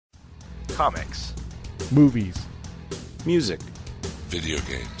Comics. Movies. Music. Video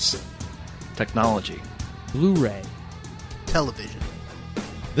games. Technology. Blu-ray. Television.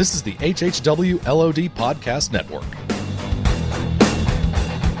 This is the HHW LOD Podcast Network.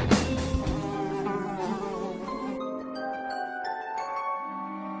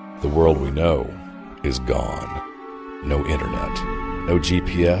 The world we know is gone. No internet, no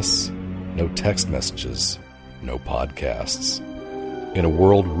GPS, no text messages, no podcasts. In a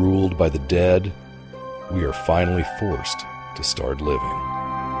world ruled by the dead, we are finally forced to start living.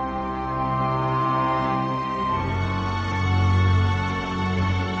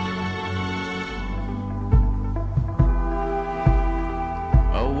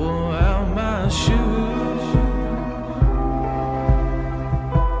 I wore out my shoes.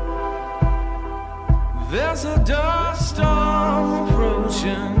 There's a dust storm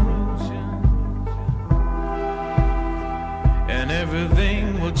approaching, and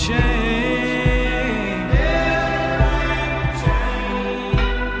everything will change.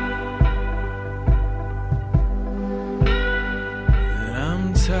 And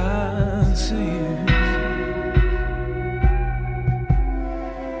I'm tired to you.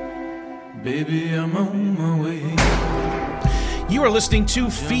 Baby, I'm on my way. You are listening to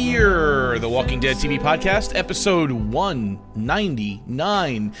Fear, the Walking Dead TV podcast, episode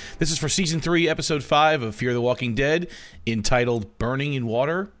 199. This is for season 3, episode 5 of Fear the Walking Dead, entitled Burning in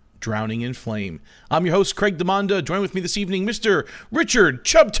Water, Drowning in Flame. I'm your host, Craig DeMonda. Join with me this evening, Mr. Richard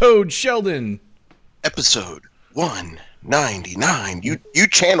Chubtoad Sheldon. Episode 199. You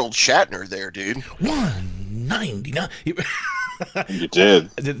channeled Shatner there, dude. 199. You did.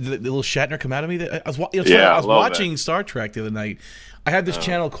 The little Shatner come out of me. I was love watching that. Star Trek the other night. I had this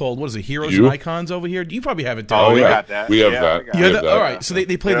channel called, what is it, Heroes and Icons over here. You probably have it, Dad. Oh, we right? got that. We have Yeah, that. we got You have it. that? All right, so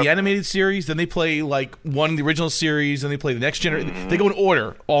they play Yep. the animated series, then they play like one of the original series, then they play the next generation. They go in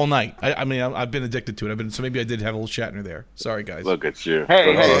order all night. I mean, I've been addicted to it. So maybe I did have a little Shatner there. Sorry, guys. Look at you.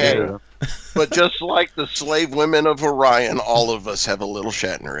 Hey, Look hey, at hey. you. But just like the slave women of Orion, all of us have a little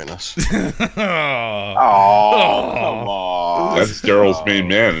Shatner in us. Oh, come on. That's Daryl's main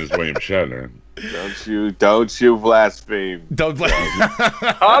man, is William Shatner. Don't you blaspheme. Don't blame.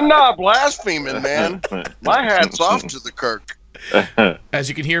 I'm not blaspheming, man. My hat's off to the Kirk. As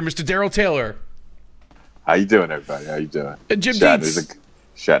you can hear, Mr. Daryl Taylor How you doing, everybody? How you doing? and Jim Shatner's Dietz.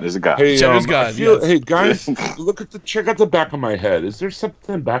 Shatner's a guy. Hey, Shatner's God, yes. Hey guys, check out the back of my head. Is there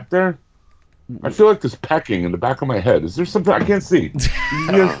something back there? I feel like there's pecking in the back of my head. Is there something I can't see?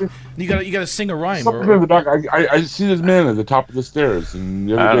 You gotta sing a rhyme. Something in the back. I see this man at the top of the stairs, and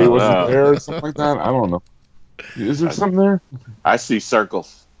the I other day he don't wasn't know. there or something like that. I don't know. Is there something there? I see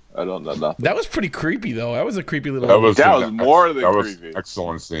circles. I don't know nothing. That was pretty creepy, though. That was a creepy little. That was more than creepy. An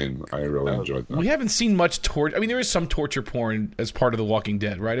excellent scene. I really enjoyed that. We haven't seen much torture. I mean, there is some torture porn as part of The Walking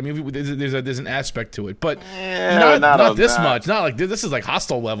Dead, right? I mean, there's an aspect to it, but not this much. Not like this is like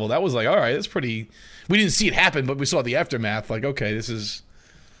Hostel level. That was like, all right, that's pretty. We didn't see it happen, but we saw the aftermath. Like, okay, this is.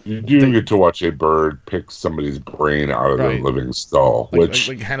 You do get to watch a bird pick somebody's brain out of their Right. living skull, which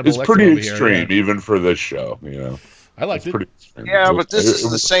like Hannibal is Lecter pretty over here, extreme, yeah. even for this show. You know, I liked it's it. pretty extreme. Yeah, but this It is the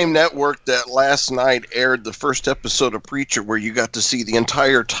was- same network that last night aired the first episode of Preacher, where you got to see the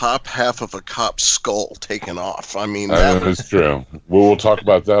entire top half of a cop's skull taken off. I mean, that was... That's true. We'll talk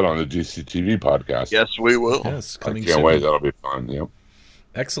about that on the DCTV podcast. Yes, we will. Yes, I coming can't soon. wait. That'll be fun. Yep.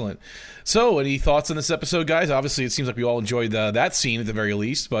 Excellent. So, any thoughts on this episode, guys? Obviously, it seems like we all enjoyed that scene at the very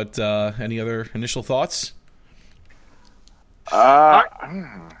least, but any other initial thoughts?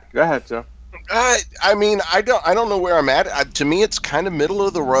 Go ahead, Joe. I mean, I don't know where I'm at. To me, it's kind of middle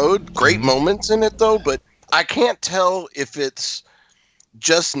of the road. Great moments in it, though, but I can't tell if it's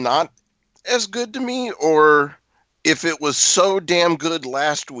just not as good to me or if it was so damn good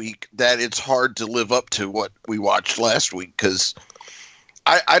last week that it's hard to live up to what we watched last week. Because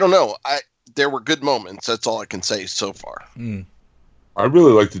I don't know. There were good moments. That's all I can say so far. I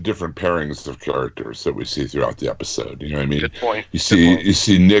really like the different pairings of characters that we see throughout the episode. You know what I mean? Good point. You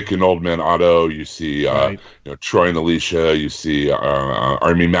see Nick and Old Man Otto. You see Right. Troy and Alicia. You see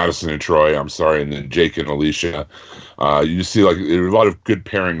Madison and Troy. I'm sorry, and then Jake and Alicia. You see like there were a lot of good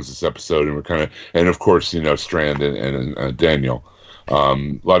pairings this episode, and and of course Strand and Daniel. A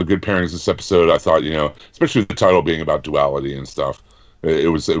lot of good pairings this episode. I thought especially with the title being about duality and stuff.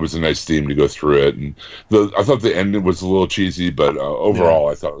 It was a nice theme to go through it, and I thought the ending was a little cheesy, but overall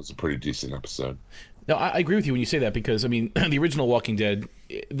I thought it was a pretty decent episode. No, I agree with you when you say that because, I mean, the original Walking Dead,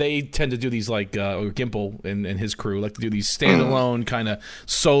 they tend to do these like Gimple and his crew like to do these standalone kind of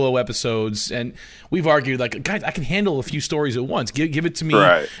solo episodes, and we've argued like, guys, I can handle a few stories at once. Give it to me,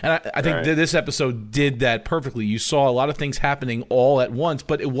 Right. And I think this episode did that perfectly. You saw a lot of things happening all at once,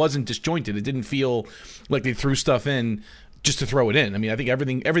 but it wasn't disjointed. It didn't feel like they threw stuff in just to throw it in. I mean, I think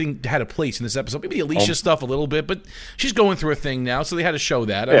everything had a place in this episode. Maybe Alicia stuff a little bit, but she's going through a thing now, so they had to show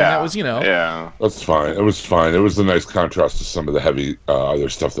that. I mean, that was, Yeah. That's fine. It was fine. It was a nice contrast to some of the heavy other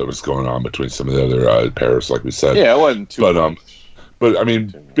stuff that was going on between some of the other pairs, like we said. Yeah, it wasn't too much. But I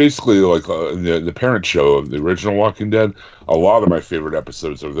mean, basically, like the parent show of the original Walking Dead, a lot of my favorite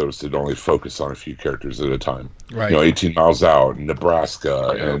episodes are those that only focus on a few characters at a time. Right. 18 Miles Out,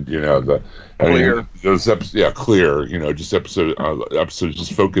 Nebraska, and Clear. those episodes. Clear. Just episodes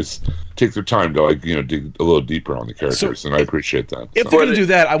just focus, take their time to dig a little deeper on the characters, and I appreciate that. If they're gonna do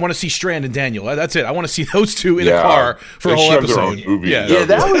that, I want to see Strand and Daniel. That's it. I want to see those two in a car for a whole should have their episode. own movie. Yeah,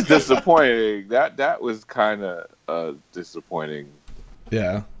 That was disappointing. That was kind of disappointing. Yeah,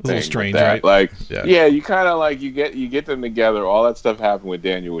 it was a little thing strange, with that. right? Like, Yeah. you kind of like you get them together. All that stuff happened with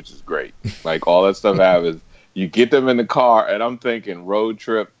Daniel, which is great. Like all that stuff happens. You get them in the car, and I'm thinking road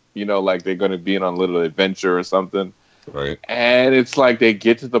trip. Like they're going to be on a little adventure or something. Right. And it's like they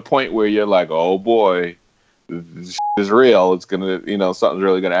get to the point where you're like, oh boy, this is real. It's gonna, something's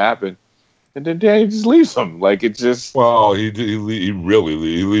really gonna happen. And then Daniel just leaves them. Like it just. Well, he really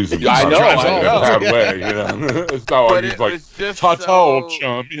leaves him. I know. In a bad way. It's not like he's like it's just ta-ta, so- old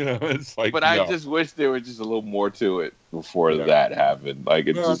chum. It's like. But I just wish there was just a little more to it before that happened. Like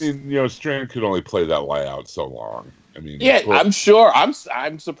it's just. I mean, Strand could only play that lie out so long. I mean, Yeah, I'm sure.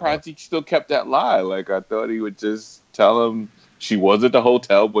 I'm surprised he still kept that lie. Like I thought he would just tell him she was at the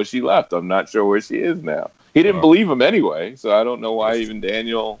hotel, but she left. I'm not sure where she is now. He didn't believe him anyway, so I don't know why even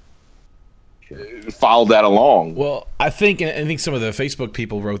Daniel followed that along. Well, I think some of the Facebook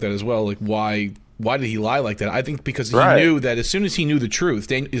people wrote that as well. Like, why did he lie like that? I think because he knew that as soon as he knew the truth,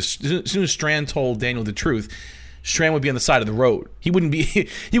 as soon as Strand told Daniel the truth, Strand would be on the side of the road. He wouldn't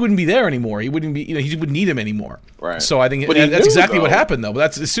be there anymore. He wouldn't be. He wouldn't need him anymore. Right. So I think But he that's knew, exactly though. what happened, though. But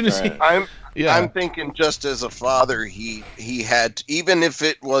that's as soon as Right. I'm thinking just as a father, he had, even if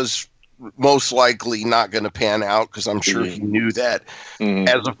it was most likely not going to pan out, because I'm sure he knew that.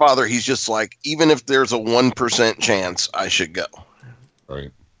 As a father, he's just like, even if there's a 1% chance, I should go.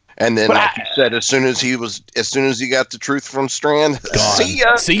 Right. And then, like you said, as soon as he got the truth from Strand,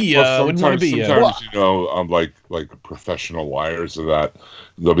 see ya. Well, wouldn't want to be. Sometimes, like professional liars of that,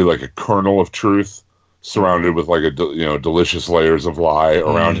 there'll be like a kernel of truth surrounded with like delicious layers of lie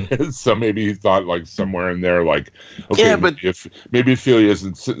around it. So maybe he thought like somewhere in there, like, okay, Yeah, but maybe Ophelia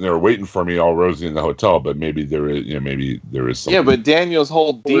isn't sitting there waiting for me all rosy in the hotel, but maybe there is, something. Yeah, but Daniel's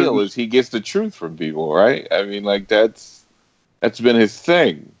whole deal is he gets the truth from people, right? I mean, like that's been his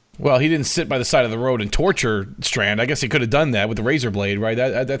thing. Well, he didn't sit by the side of the road and torture Strand. I guess he could have done that with the razor blade, right?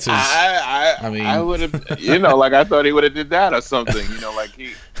 That's his. I would have, like I thought he would have did that or something. Like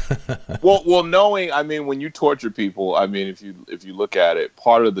he. Well, knowing, I mean, when you torture people, I mean, if you look at it,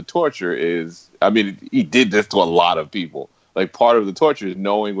 part of the torture is, I mean, he did this to a lot of people. Like part of the torture is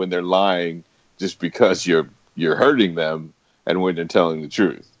knowing when they're lying just because you're hurting them and when they're telling the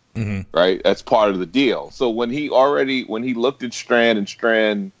truth. Mm-hmm. Right? That's part of the deal. So when he looked at Strand and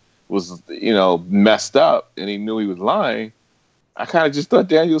Strand was, messed up and he knew he was lying, I kind of just thought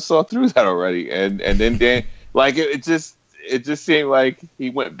Daniel saw through that already. And then it just seemed like he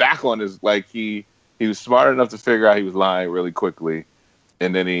went back on his, like he was smart enough to figure out he was lying really quickly.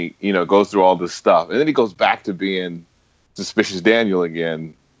 And then he, goes through all this stuff. And then he goes back to being suspicious Daniel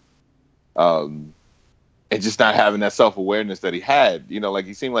again. And just not having that self-awareness that he had, like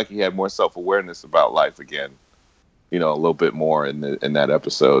he seemed like he had more self-awareness about life again, a little bit more in that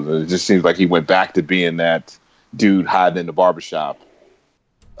episode. And it just seems like he went back to being that dude hiding in the barbershop,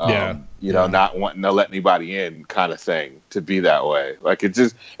 not wanting to let anybody in kind of thing, to be that way. Like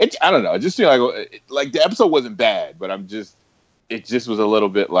I don't know. It just seemed like the episode wasn't bad, but it just was a little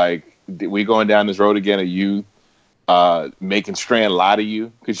bit like, we going down this road again, are you making Strand lie to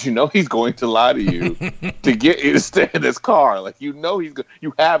you? Because he's going to lie to you to get you to stay in his car. Like you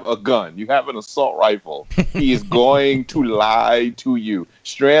have a gun, you have an assault rifle. He is going to lie to you.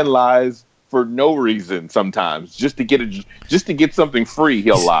 Strand lies for no reason sometimes, just to get something free.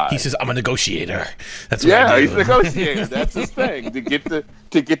 He'll lie. He says, "I'm a negotiator." That's what I do. He's a negotiator. That's his thing. To get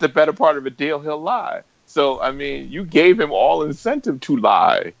the better part of a deal, he'll lie. So I mean, you gave him all incentive to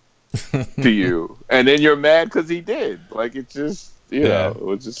lie to you, and then you're mad because he did. Like it you know, it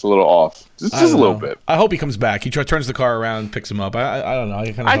was just a little off. Just a little bit. I hope he comes back. He turns the car around and picks him up. I don't know.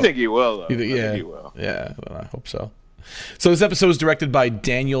 I think he will, though. I think he will. Yeah, well, I hope so. So this episode is directed by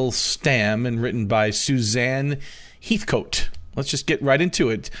Daniel Stamm and written by Suzanne Heathcote. Let's just get right into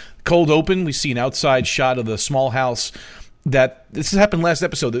it. Cold open, we see an outside shot of the small house that this has happened last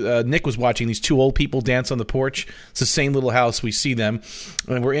episode. Nick was watching these two old people dance on the porch. It's the same little house. We see them.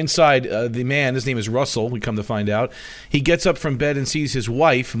 And we're inside. The man, his name is Russell, we come to find out. He gets up from bed and sees his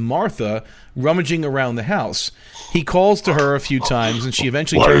wife, Martha, rummaging around the house. He calls to her a few times, and she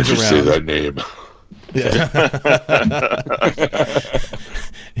eventually turns around. Why did you say that name?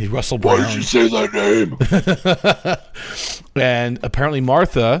 Russell Brown. Why did you say that name? And apparently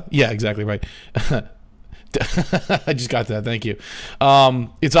Martha, yeah, exactly right. I just got that. Thank you.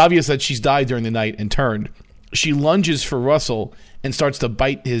 It's obvious that she's died during the night and turned. She lunges for Russell and starts to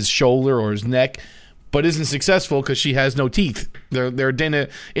bite his shoulder or his neck, but isn't successful because she has no teeth. They're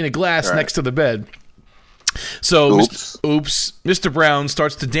in a glass next to the bed. So, Mr. Brown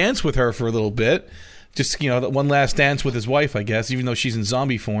starts to dance with her for a little bit. Just, one last dance with his wife, I guess, even though she's in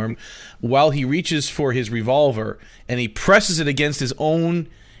zombie form, while he reaches for his revolver and he presses it against his own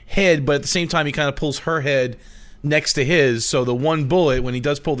head, but at the same time he kind of pulls her head next to his, so the one bullet, when he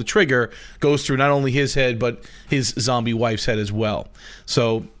does pull the trigger, goes through not only his head, but his zombie wife's head as well.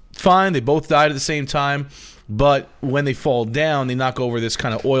 So, fine, they both died at the same time, but when they fall down, they knock over this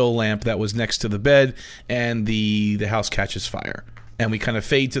kind of oil lamp that was next to the bed, and the house catches fire. And we kind of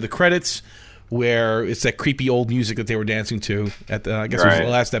fade to the credits, where it's that creepy old music that they were dancing to at the, I guess it was the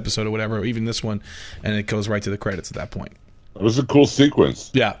last episode or whatever, or even this one, and it goes right to the credits at that point. It was a cool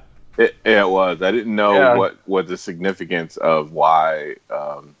sequence. Yeah. It was. I didn't know what the significance of why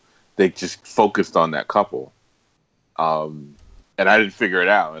they just focused on that couple. And I didn't figure it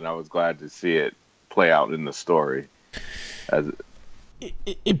out, and I was glad to see it play out in the story.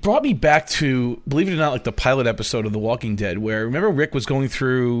 It brought me back to, believe it or not, like the pilot episode of The Walking Dead, where, remember Rick was going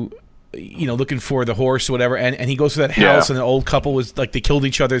through, looking for the horse or whatever, and he goes to that house, and the old couple was like, they killed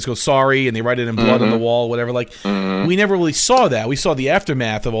each other, they go sorry, and they write it in blood on the wall, whatever. Like, we never really saw that. We saw the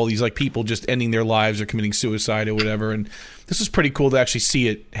aftermath of all these like people just ending their lives or committing suicide or whatever, and this was pretty cool to actually see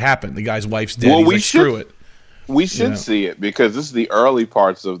it happen. The guy's wife's dead. Well, Screw it. We should see it, because this is the early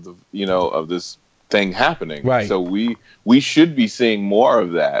parts of the of this thing happening. Right. So we should be seeing more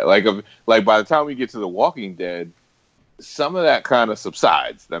of that. Like by the time we get to The Walking Dead, some of that kind of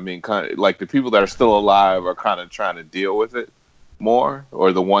subsides. I mean, kind of like the people that are still alive are kind of trying to deal with it more,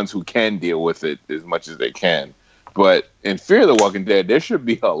 or the ones who can deal with it as much as they can. But in Fear the Walking Dead, there should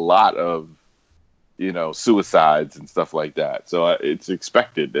be a lot of, suicides and stuff like that. So it's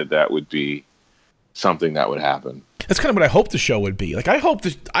expected that would be something that would happen. That's kind of what I hoped the show would be. Like, I hope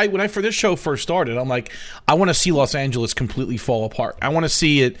when this show first started, I'm like, I want to see Los Angeles completely fall apart. I want to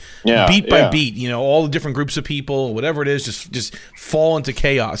see it beat by beat, all the different groups of people, whatever it is, just fall into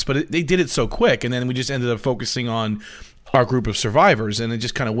chaos. But they did it so quick, and then we just ended up focusing on our group of survivors, and it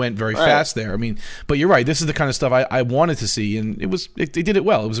just kind of went very fast there. I mean, but you're right. This is the kind of stuff I wanted to see, and they did it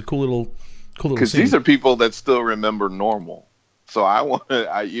well. It was a cool little because these are people that still remember normal. So I want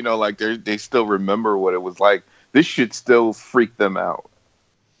to, they still remember what it was like. This should still freak them out.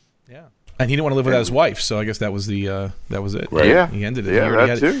 Yeah, and he didn't want to live without his wife, so I guess that was it. Right. Yeah, he ended it.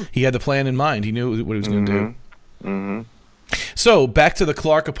 Yeah, he had the plan in mind. He knew what he was going to do. Mm-hmm. So back to the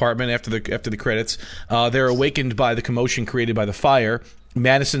Clark apartment after the credits. They're awakened by the commotion created by the fire.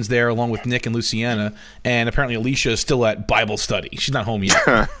 Madison's there along with Nick and Luciana, and apparently Alicia is still at Bible study. She's not home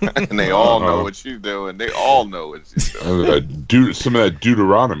yet. And they all know what she's doing. Some of that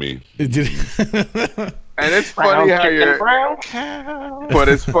Deuteronomy. And it's funny but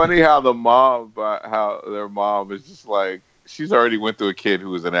it's funny how their mom is just like, she's already went through a kid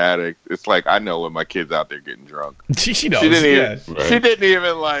who was an addict. It's like, I know when my kid's out there getting drunk. She knows. She didn't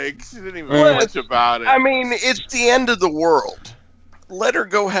even much about it. I mean, it's the end of the world. Let her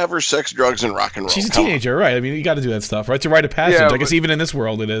go have her sex, drugs, and rock and roll. She's a teenager, right? I mean, you got to do that stuff, right? It's a rite of passage. I guess even in this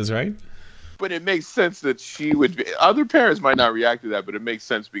world it is, right? But it makes sense that she would be. Other parents might not react to that, but it makes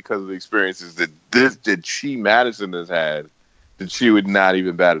sense because of the experiences that Madison has had, that she would not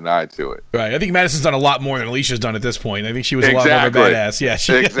even bat an eye to it. Right. I think Madison's done a lot more than Alicia's done at this point. I think she was a lot more of a badass. Yeah.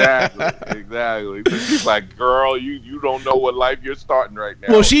 Exactly. So she's like, girl, you don't know what life you're starting right now.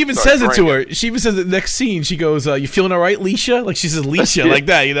 Well, she even says it to her. She even says it the next scene. She goes, you feeling all right, Leisha? Like she says Leisha like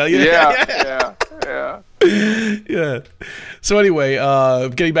that, Yeah. Yeah. So anyway,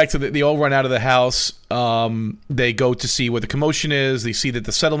 getting back to they all run out of the house. They go to see what the commotion is. They see that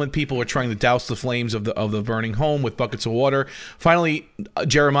the settlement people are trying to douse the flames of the burning home with buckets of water. Finally,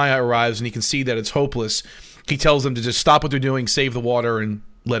 Jeremiah arrives and he can see that it's hopeless. he tells them to just stop what they're doing, save the water, and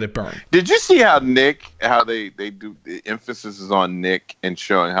let it burn. Did you see how they do the emphasis is on Nick and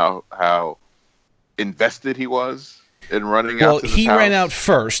showing how invested he was in running out to this he house? ran out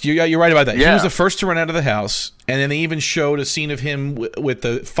first. You're right about that. Yeah. He was the first to run out of the house, and then they even showed a scene of him with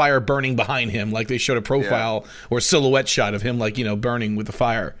the fire burning behind him, like they showed a profile or a silhouette shot of him, like, burning with the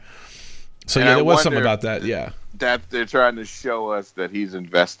fire. So And there I was something wonder about that. Yeah, that they're trying to show us that he's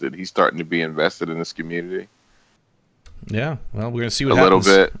invested. He's starting to be invested in this community yeah. Well, we're gonna see what a happens.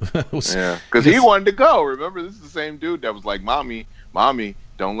 little bit. We'll see. Yeah, because he wanted to go. Remember, this is the same dude that was like, "Mommy,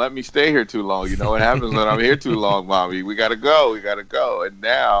 don't let me stay here too long. You know what happens when I'm here too long, Mommy? We gotta go. And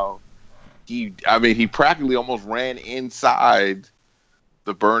now he practically almost ran inside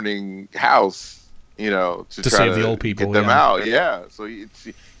the burning house, to try save the old people, get them out. Yeah, so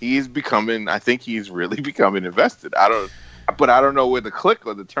he's becoming. I think he's really becoming invested. I don't know where the click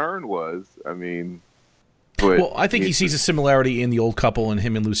or the turn was. But I think he sees a similarity in the old couple and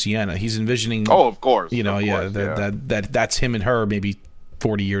him and Luciana. He's envisioning. Oh, of course. That's him and her maybe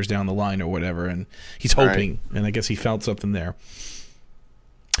 40 years down the line or whatever, and he's hoping, and I guess he felt something there.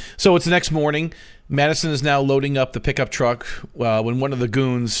 So it's the next morning. Madison is now loading up the pickup truck when one of the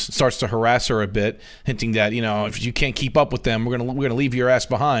goons starts to harass her a bit, hinting that, if you can't keep up with them, we're gonna leave your ass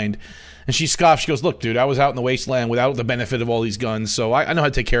behind. And she scoffs. She goes, "Look, dude, I was out in the wasteland without the benefit of all these guns, so I know how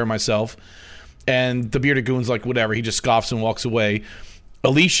to take care of myself." And the bearded goon's like, whatever. He just scoffs and walks away.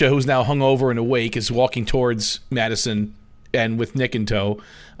 Alicia, who's now hungover and awake, is walking towards Madison and with Nick in tow.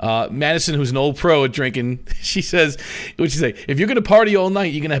 Madison, who's an old pro at drinking, she says, what'd she say? "If you're going to party all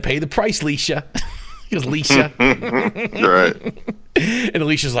night, you're going to pay the price, Alicia." He goes, "Alicia." Right. And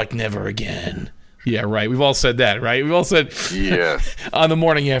Alicia's like, "Never again." Yeah, right. We've all said that, right? We've all said, yeah, on the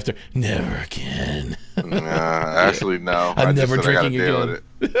morning after, "Never again." Actually, no. I'm never drinking again.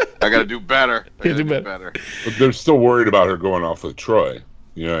 I got to do better. Do better. But they're still worried about her going off with Troy.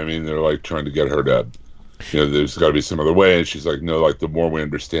 You know what I mean? They're like trying to get her to, there's got to be some other way. And she's like, "No, like the more we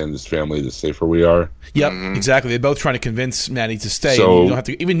understand this family, the safer we are." Yep, exactly. They're both trying to convince Maddie to stay. So, and you don't have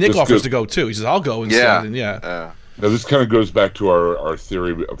to. Even Nick offers to go too. He says, "I'll go instead." Yeah. Now this kind of goes back to our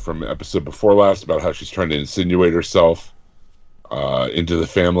theory from episode before last about how she's trying to insinuate herself into the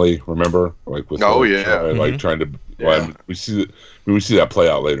family. Remember, like with trying to. Well, we see that play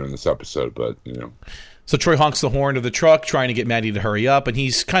out later in this episode, but So Troy honks the horn of the truck, trying to get Maddie to hurry up, and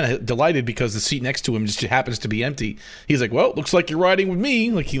he's kind of delighted because the seat next to him just happens to be empty. He's like, "Well, looks like you're riding with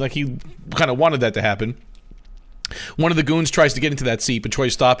me." Like he kind of wanted that to happen. One of the goons tries to get into that seat, but Troy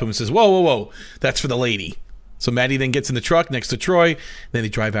stops him and says, "Whoa, that's for the lady." So Maddie then gets in the truck next to Troy. Then they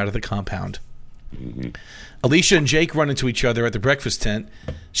drive out of the compound. Mm-hmm. Alicia and Jake run into each other at the breakfast tent.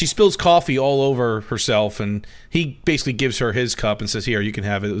 She spills coffee all over herself, and he basically gives her his cup and says, "Here, you can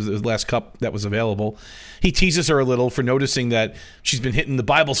have it." It was the last cup that was available. He teases her a little for noticing that she's been hitting the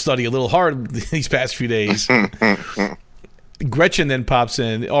Bible study a little hard these past few days. Gretchen then pops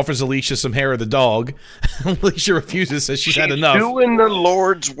in, offers Alicia some hair of the dog. Alicia refuses, says she's had enough. Doing the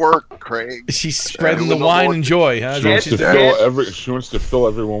Lord's work, Craig. She's spreading the wine and joy. Huh? She wants to fill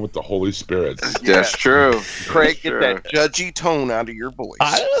everyone with the Holy Spirit. That's true. Craig, get that judgy tone out of your voice.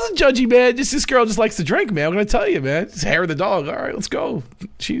 I wasn't judgy, man. Just this girl just likes to drink, man. I'm going to tell you, man. It's hair of the dog. All right, let's go.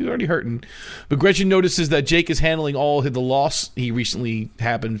 She's already hurting. But Gretchen notices that Jake is handling all the loss he recently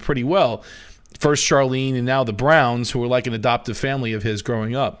happened pretty well. First Charlene and now the Browns, who were like an adoptive family of his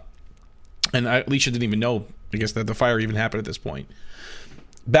growing up. And Alicia didn't even know, I guess, that the fire even happened at this point.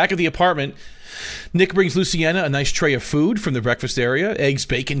 Back at the apartment, Nick brings Luciana a nice tray of food from the breakfast area. Eggs,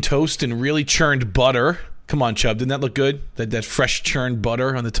 bacon, toast, and really churned butter. Come on, Chubb. Didn't that look good? That fresh churned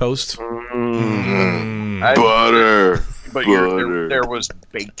butter on the toast? Butter. But there was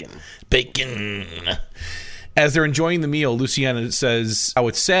bacon. Bacon. As they're enjoying the meal, Luciana says how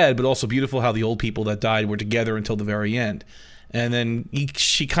it's sad, but also beautiful how the old people that died were together until the very end. And then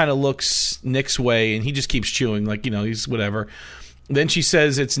she kind of looks Nick's way, and he just keeps chewing, like, he's whatever. Then she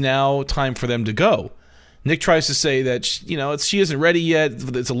says it's now time for them to go. Nick tries to say that, she isn't ready yet.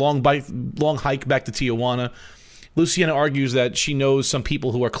 It's a long hike back to Tijuana. Luciana argues that she knows some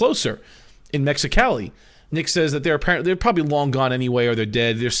people who are closer in Mexicali. Nick says that they're probably long gone anyway, or they're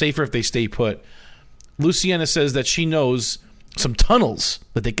dead. They're safer if they stay put. Luciana says that she knows some tunnels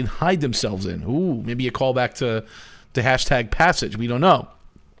that they can hide themselves in. Ooh, maybe a callback to the hashtag Passage. We don't know.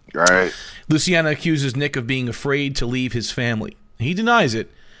 Right. Luciana accuses Nick of being afraid to leave his family. He denies it,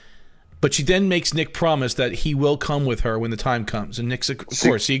 but she then makes Nick promise that he will come with her when the time comes. And Nick, of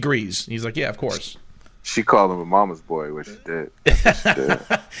course, he agrees. He's like, "Yeah, of course." She called him a mama's boy, which she did.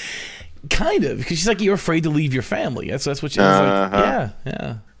 Kind of, because she's like, "You're afraid to leave your family." That's what she was like.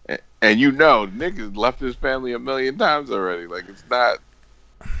 Yeah. And Nick has left his family 1,000,000 times already. Like it's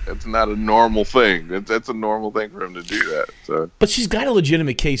not a normal thing. That's a normal thing for him to do that. So, but she's got a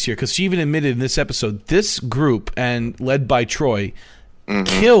legitimate case here because she even admitted in this episode, this group and led by Troy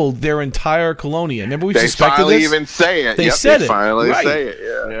killed their entire colonia. Remember we suspected this? They finally even say it. They said it. Finally right. say it.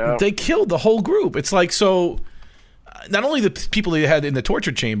 Yeah. They killed the whole group. It's like so. Not only the people they had in the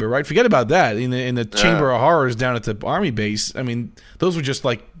torture chamber, right? Forget about that. In the chamber of horrors down at the army base. I mean, those were just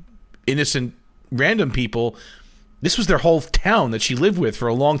like innocent, random people. This was their whole town that she lived with for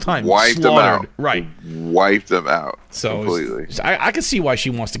a long time. Wiped them out. Right. Wiped them out. So completely. I can see why she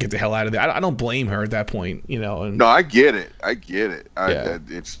wants to get the hell out of there. I don't blame her at that point, And, no, I get it.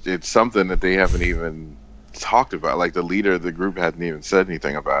 It's something that they haven't even talked about. Like the leader of the group hadn't even said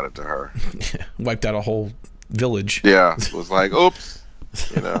anything about it to her. Wiped out a whole village. Yeah. It was like, oops.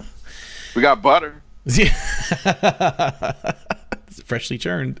 We got butter. Freshly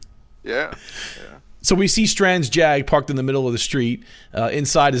churned. Yeah. So we see Strand's Jag parked in the middle of the street.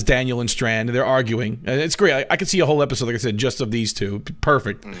 Inside is Daniel and Strand, and they're arguing. And it's great. I could see a whole episode, like I said, just of these two.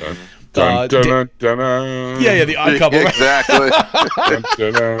 Perfect. Dun, dun, dun, dun, dun. Yeah, the Odd Couple. Exactly.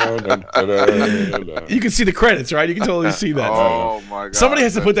 You can see the credits, right? You can totally see that. Oh my god! Somebody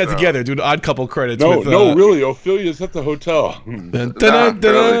has to put that together, dude. Odd Couple credits. No, really. Ophelia's at the hotel.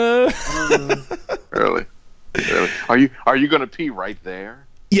 Really? Are you gonna pee right there?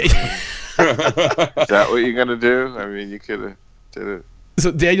 Yeah. Is that what you're gonna do? I mean, you could have did it.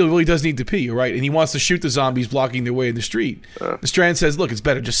 So Daniel really does need to pee, you're right, and he wants to shoot the zombies blocking their way in the street. Strand says, "Look, it's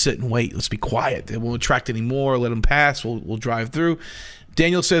better just sit and wait. Let's be quiet. It won't attract any more. Let them pass. We'll drive through."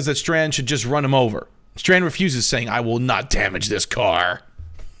 Daniel says that Strand should just run him over. Strand refuses, saying, "I will not damage this car."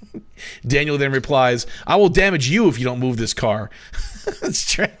 Daniel then replies, "I will damage you if you don't move this car."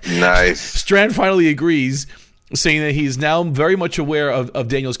 Nice. Strand finally agrees, saying that he is now very much aware of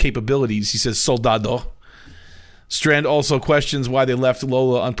Daniel's capabilities. He says, "Soldado." Strand also questions why they left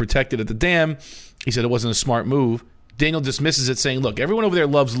Lola unprotected at the dam. He said it wasn't a smart move. Daniel dismisses it, saying, "Look, everyone over there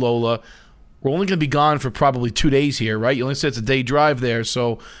loves Lola. We're only going to be gone for probably 2 days here, right? You only said it's a day drive there,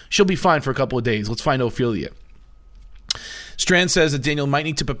 so she'll be fine for a couple of days. Let's find Ophelia." Strand says that Daniel might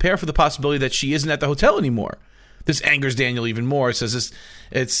need to prepare for the possibility that she isn't at the hotel anymore. This angers Daniel even more. It says,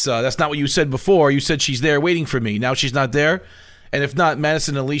 that's not what you said before. You said she's there waiting for me. Now she's not there? And if not,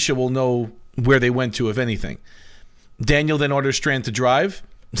 Madison and Alicia will know where they went to, if anything. Daniel then orders Strand to drive.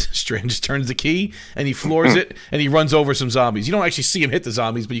 Strand just turns the key, and he floors it, and he runs over some zombies. You don't actually see him hit the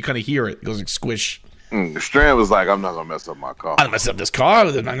zombies, but you kind of hear it. It goes like squish. Strand was like, "I'm not going to mess up my car. I don't mess up this car.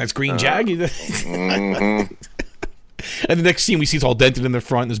 That's green Jag." And the next scene, we see it's all dented in the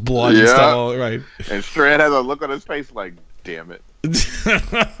front. There's blood and stuff. All right. And Strand has a look on his face like, "Damn it."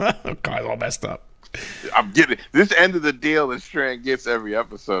 Car's all messed up. I'm getting this end of the deal that Strand gets every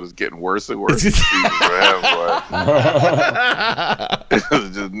episode is getting worse and worse. For him, boy. It's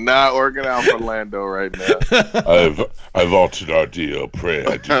just not working out for Lando right now. I've altered our deal. Pray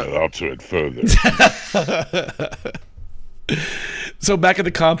I do not alter it further. So back at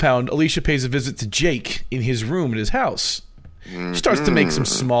the compound, Alicia pays a visit to Jake in his room at his house. She starts to make some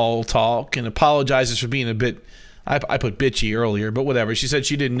small talk and apologizes for being a bit, I put bitchy earlier, but whatever. She said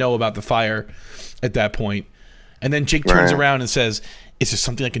she didn't know about the fire at that point. And then Jake turns around and says, "Is there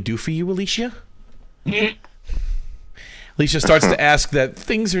something I can do for you, Alicia?" Alicia starts to ask that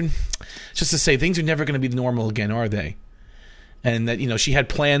things are never going to be normal again, are they? And that, she had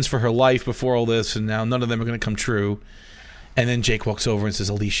plans for her life before all this, and now none of them are going to come true. And then Jake walks over and says,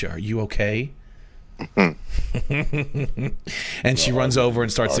 "Alicia, are you okay?" And she runs over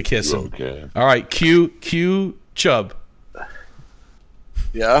and starts to kiss him. Okay. All right, cue Chubb.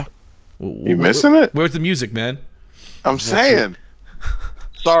 Yeah. You missing it? Where's the music, man? I'm saying.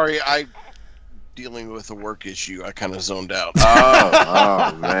 Sorry, I dealing with a work issue. I kind of zoned out.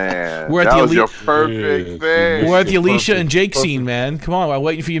 Oh man. We're at that the was your perfect thing. We're at the Alicia and Jake scene, man. Come on, I'm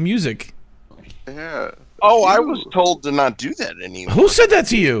waiting for your music. Yeah. Oh, I was told to not do that anymore. Who said that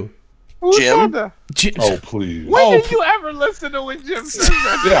to you? Who Jim? said that? Oh, please. When did you ever listen to when Jim says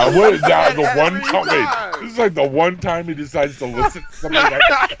that? Yeah, the one Every time. time. This is like the one time he decides to listen to something like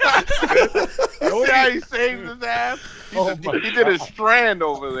that. You see how he saved his ass? He did a Strand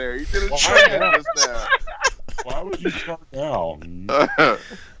over there. He did a Strand just now. Why would you start now?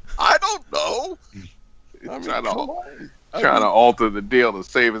 I don't know. He's trying to alter the deal to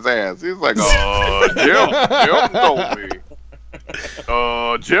save his ass. He's like, Jim told me.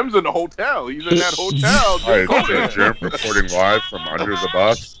 Jim's in the hotel. He's in that hotel. All right, Jim reporting live from under the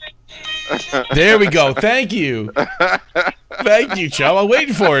bus. There we go. Thank you. Thank you, Chubb. I was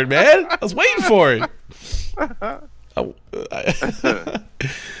waiting for it, man. I was waiting for it.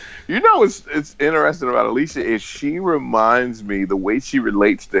 You know, it's interesting about Alicia is she reminds me, the way she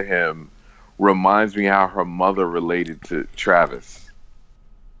relates to him reminds me how her mother related to Travis.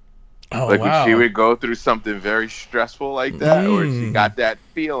 Oh, like wow. when she would go through something very stressful like that, or she got that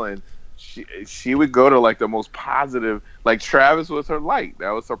feeling, she would go to like the most positive. Like Travis was her light.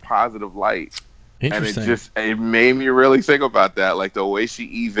 That was her positive light. Interesting. And it made me really think about that. Like the way she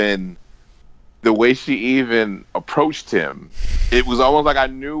even approached him, it was almost like I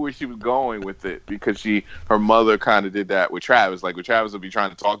knew where she was going with it, because her mother kind of did that with Travis. Like with Travis would be trying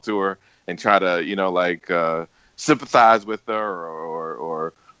to talk to her and try to, sympathize with her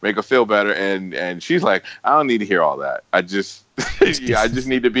or make her feel better. And she's like, I don't need to hear all that. I just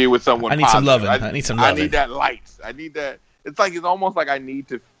need to be with someone. I need positive. some loving. I need some loving. I need that light. I need that. It's almost like I need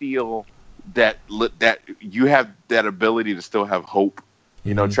to feel that you have that ability to still have hope.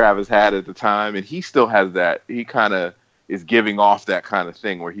 You know, Travis had at the time, and he still has that. He kind of is giving off that kind of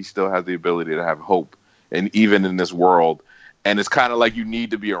thing where he still has the ability to have hope, and even in this world. And it's kind of like you need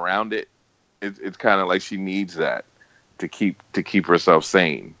to be around it. It's kind of like she needs that to keep herself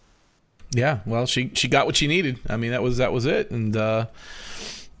sane. Yeah, well, she got what she needed. I mean, that was it. And well,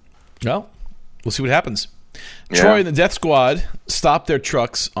 we'll see what happens. Yeah. Troy and the Death Squad stop their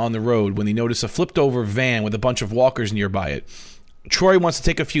trucks on the road when they notice a flipped over van with a bunch of walkers nearby it. Troy wants to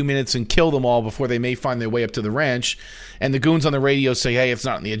take a few minutes and kill them all before they may find their way up to the ranch. And the goons on the radio say, hey, it's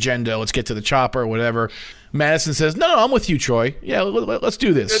not on the agenda. Let's get to the chopper or whatever. Madison says, no, I'm with you, Troy. Yeah, let's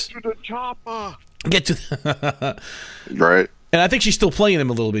do this. Get to the chopper. Get to Right. And I think she's still playing him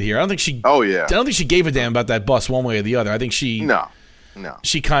a little bit here. I don't think she gave a damn about that bus one way or the other. I think she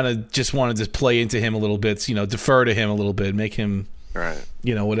she kind of just wanted to play into him a little bit, defer to him a little bit, make him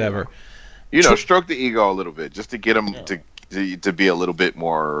whatever. Stroke the ego a little bit just to get him to be a little bit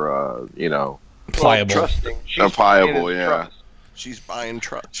more pliable. Trusting. Pliable, yeah. Trust. She's buying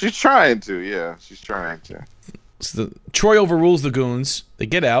trust. She's trying to, yeah. She's trying to. So Troy overrules the goons. They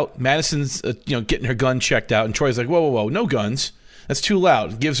get out. Madison's getting her gun checked out, and Troy's like, whoa, no guns. That's too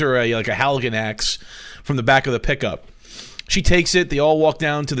loud. Gives her a Halligan axe from the back of the pickup. She takes it. They all walk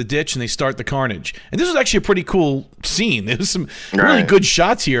down to the ditch, and they start the carnage. And this was actually a pretty cool scene. There was some really good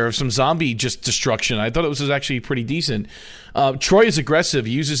shots here of some zombie just destruction. I thought it was actually pretty decent. Troy is aggressive.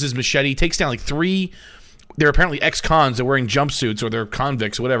 He uses his machete. Takes down like 3. They're apparently ex-cons. They're wearing jumpsuits, or they're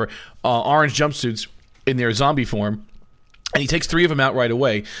convicts, or whatever. Orange jumpsuits in their zombie form. And he takes 3 of them out right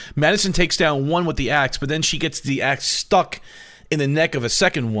away. Madison takes down one with the axe, but then she gets the axe stuck in the neck of a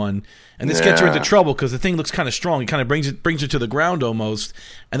second one. And this gets her into trouble because the thing looks kind of strong. It kind of brings her to the ground almost.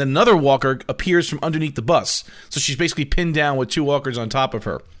 And then another walker appears from underneath the bus. So she's basically pinned down with 2 walkers on top of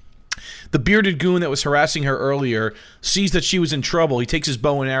her. The bearded goon that was harassing her earlier sees that she was in trouble. He takes his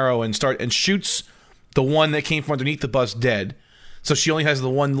bow and arrow and shoots the one that came from underneath the bus dead. So she only has the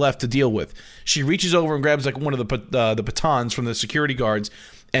one left to deal with. She reaches over and grabs one of the batons from the security guards,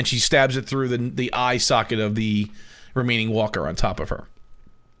 and she stabs it through the eye socket of the remaining walker on top of her.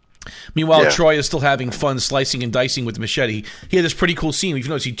 Meanwhile, Troy is still having fun slicing and dicing with the machete. He had this pretty cool scene. If you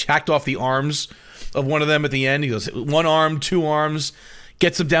notice, he hacked off the arms of one of them at the end. He goes 1 arm, 2 arms,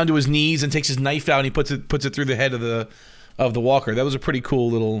 gets him down to his knees, and takes his knife out and he puts it through the head of the walker. That was a pretty cool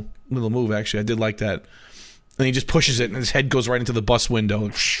little move, actually. I did like that. And he just pushes it, and his head goes right into the bus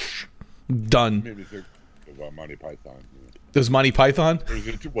window. Done. Maybe think about Monty Python. It was Monty Python?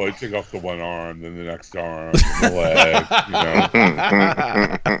 Well, he took off the one arm, then the next arm, then the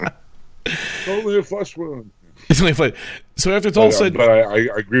leg. It's only a flesh wound. It's only a So after it's all said, but I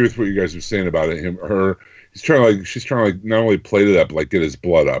agree with what you guys were saying about it. She's trying to not only play to that, but get his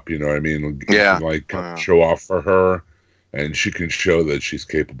blood up. You know what I mean? Yeah. Show off for her. And she can show that she's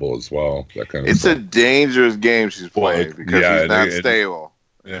capable as well. That kind of stuff. A dangerous game she's playing because she's not stable.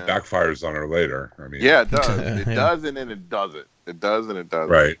 And it backfires on her later. I mean, it does. It does, and then it doesn't. It does, and it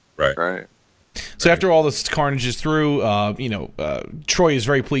doesn't. Right. So after all this carnage is through, Troy is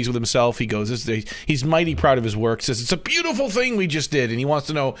very pleased with himself. He goes, he's mighty proud of his work. Says it's a beautiful thing we just did, and he wants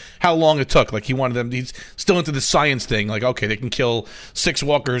to know how long it took. Like he's still into the science thing. Like, okay, they can kill 6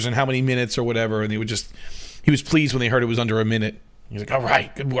 walkers in how many minutes or whatever, and he was pleased when they heard it was under a minute. He's like, all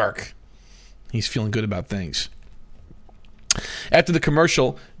right, good work. He's feeling good about things. After the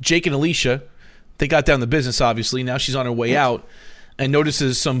commercial, Jake and Alicia, they got down to business, obviously. Now she's on her way out and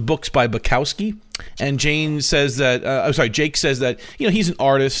notices some books by Bukowski. And Jake says that, he's an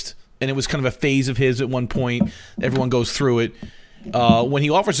artist, and it was kind of a phase of his at one point. Everyone goes through it. When he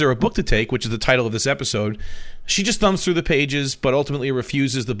offers her a book to take, which is the title of this episode, she just thumbs through the pages, but ultimately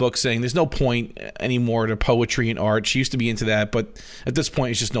refuses the book, saying there's no point anymore to poetry and art. She used to be into that, but at this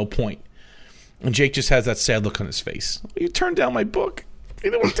point, it's just no point. And Jake just has that sad look on his face. You turned down my book. They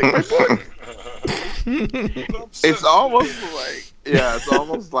don't want to take my book. It's almost like, it's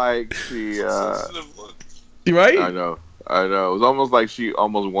almost like she. You right? I know. It was almost like she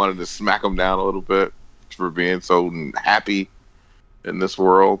almost wanted to smack him down a little bit for being so happy in this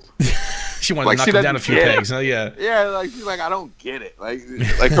world. She wanted to knock him down a few pegs. Yeah. Yeah, like she's like, I don't get it. Like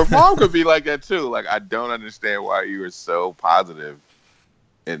her mom could be like that too. Like, I don't understand why you are so positive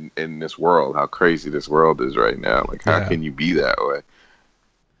in this world. How crazy this world is right now. Like, how can you be that way?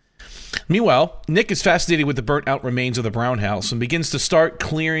 Meanwhile, Nick is fascinated with the burnt-out remains of the Brown house and begins to start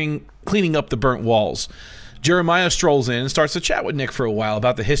cleaning up the burnt walls. Jeremiah strolls in and starts to chat with Nick for a while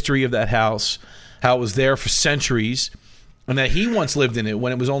about the history of that house, how it was there for centuries, and that he once lived in it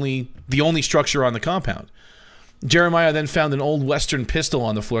when it was the only structure on the compound. Jeremiah then found an old Western pistol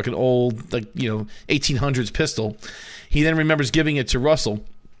on the floor, like an old, 1800s pistol. He then remembers giving it to Russell,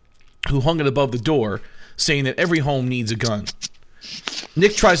 who hung it above the door, saying that every home needs a gun.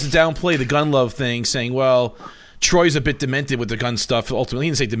 Nick tries to downplay the gun love thing, saying, well, Troy's a bit demented with the gun stuff. Ultimately, he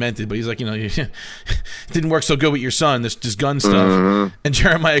didn't say demented, but he's like, it didn't work so good with your son, this gun stuff. Mm-hmm. And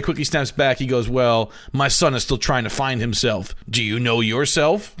Jeremiah quickly snaps back. He goes, well, my son is still trying to find himself. Do you know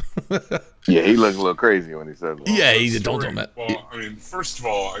yourself? Yeah, he looked a little crazy when he said that. Yeah, he did. Don't that. Well, I mean, first of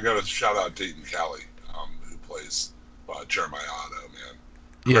all, I got to shout out Dayton Callie, who plays Jeremiah Otto, man.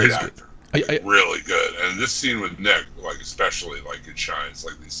 Great actor. Really good. And this scene with Nick, especially, it shines.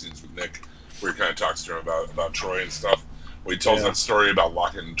 These scenes with Nick, where he kind of talks to him about Troy and stuff. When he tells that story about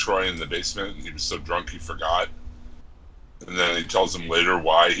locking Troy in the basement, and he was so drunk he forgot. And then he tells him later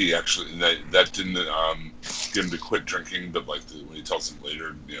why he actually that didn't get him to quit drinking, but when he tells him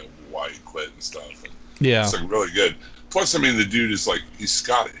later, why he quit and stuff. And it's really good. Plus, I mean, the dude is he's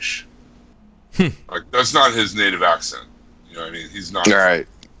Scottish. That's not his native accent. You know what I mean? He's not. All right.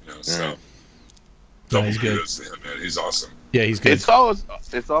 So he's good. Man. He's awesome. Yeah, he's good. It's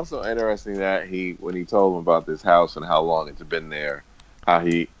also interesting that when he told him about this house and how long it's been there, how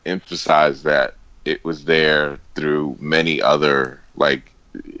he emphasized that it was there through many other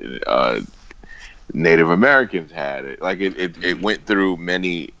Native Americans had it. It went through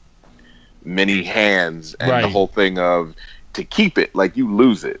many hands, and the whole thing of to keep it, you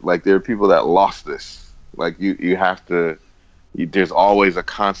lose it. There are people that lost this. You have to. There's always a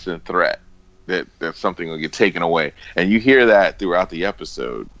constant threat that something will get taken away, and you hear that throughout the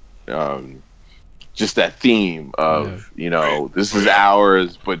episode. Just that theme of this is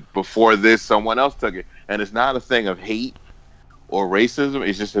ours, but before this, someone else took it, and it's not a thing of hate or racism.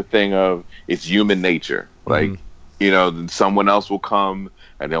 It's just a thing of it's human nature. Then someone else will come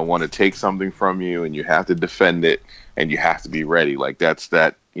and they'll want to take something from you, and you have to defend it, and you have to be ready. That's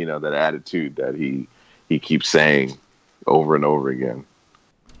that that attitude that he keeps saying over and over again.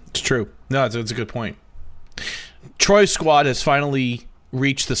 It's true. No, it's a good point. Troy's squad has finally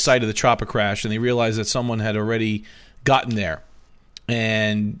reached the site of the chopper crash, and they realize that someone had already gotten there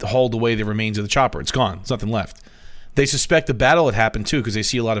and hauled away the remains of the chopper. It's gone. There's nothing left. They suspect a battle had happened, too, because they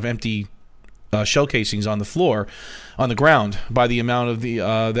see a lot of empty shell casings on the floor, on the ground. By the amount of the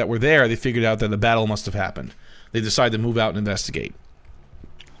that were there, they figured out that a battle must have happened. They decide to move out and investigate.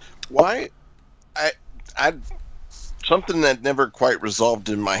 Why? I something that never quite resolved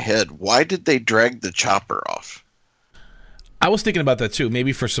in my head. Why did they drag the chopper off? I was thinking about that too.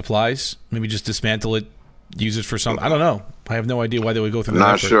 Maybe for supplies. Maybe just dismantle it, use it for something. I don't know. I have no idea why they would go through that.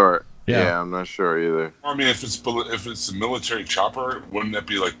 Not sure. Yeah, I'm not sure either. I mean, if it's a military chopper, wouldn't that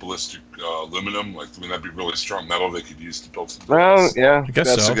be ballistic aluminum? Wouldn't that be really strong metal they could use to build something? Well, yeah, I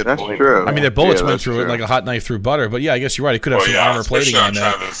guess so. That's true. I mean, their bullets went through it like a hot knife through butter. But yeah, I guess you're right. It could have some armor plating on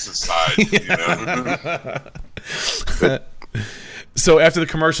that. Travis's side, So after the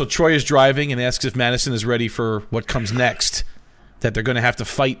commercial, Troy is driving and asks if Madison is ready for what comes next. That they're going to have to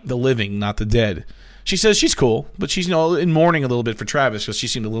fight the living, not the dead. She says she's cool, but she's in mourning a little bit for Travis because she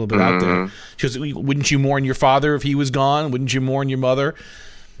seemed a little bit out there. She goes, "Wouldn't you mourn your father if he was gone? Wouldn't you mourn your mother?"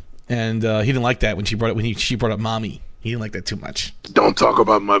 And he didn't like that when she brought up mommy. He didn't like that too much. Don't talk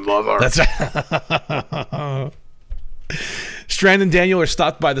about my mother. That's Strand and Daniel are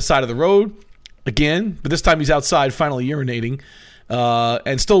stopped by the side of the road again, but this time he's outside, finally urinating,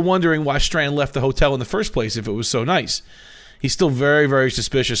 and still wondering why Strand left the hotel in the first place if it was so nice. He's still very, very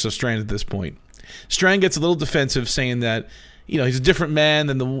suspicious of Strand at this point. Strand gets a little defensive, saying that he's a different man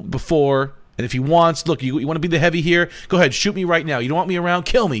than before, and if he wants, look, you want to be the heavy here? Go ahead, shoot me right now. You don't want me around?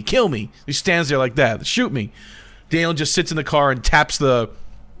 Kill me. He stands there like that. Shoot me. Daniel just sits in the car and taps the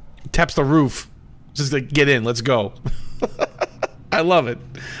roof. Just like, get in, let's go. I love it.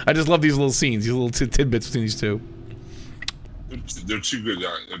 I just love these little scenes, these little tidbits between these two. They're two good,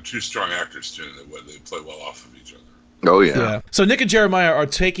 two strong actors too. They play well off of each other. Oh, yeah. So Nick and Jeremiah are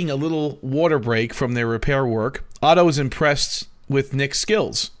taking a little water break from their repair work. Otto is impressed with Nick's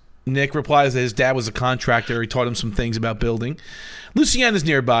skills. Nick replies that his dad was a contractor. He taught him some things about building. Lucienne is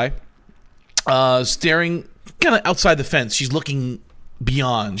nearby, staring kind of outside the fence. She's looking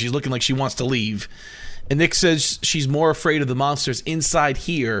beyond. She's looking like she wants to leave. And Nick says she's more afraid of the monsters inside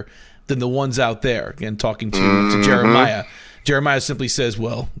here than the ones out there. Again, talking to Jeremiah. Jeremiah simply says,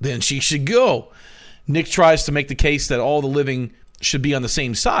 well, then she should go. Nick tries to make the case that all the living should be on the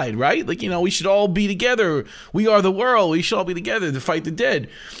same side, right? Like, we should all be together. We are the world. We should all be together to fight the dead.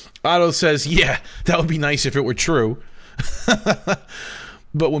 Otto says, yeah, that would be nice if it were true.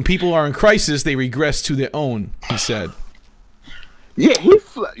 But when people are in crisis, they regress to their own, he said. Yeah, he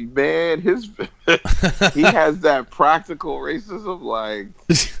has that practical racism, like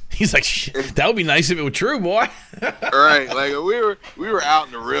he's like, that would be nice if it were true, boy. Right, like we were out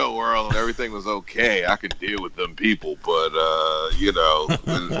in the real world and everything was okay. I could deal with them people, but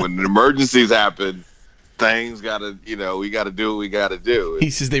when emergencies happen, things gotta, we gotta do what we gotta do.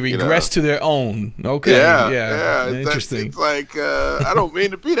 He says they regress to their own. Okay, yeah. Interesting. It's like I don't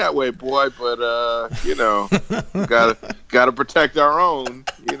mean to be that way, boy, but gotta protect our own.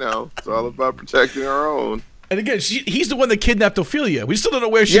 It's all about protecting our own. And again, he's the one that kidnapped Ophelia. We still don't know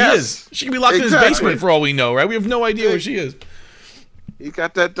where she is. She can be locked in his basement for all we know, right? We have no idea where she is. He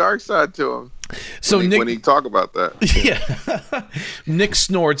got that dark side to him. So when he talk about that, yeah, Nick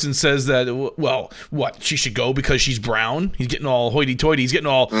snorts and says that, well, what, she should go because she's brown? He's getting all hoity-toity. He's getting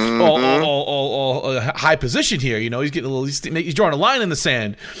all high position here. He's getting he's drawing a line in the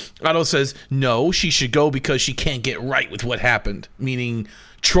sand. Otto says no, she should go because she can't get right with what happened, meaning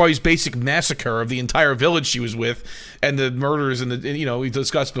Troy's basic massacre of the entire village she was with, and the murders and we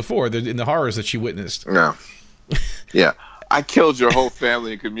discussed before in the horrors that she witnessed. Yeah. I killed your whole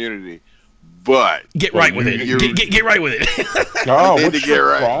family and community, but get right with it. Get right with it. God, what's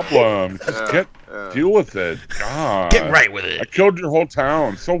your problem? Deal with it. God, get right with it. I killed your whole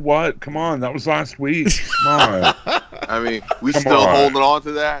town. So what? Come on, that was last week. Come on. I mean, we still holding on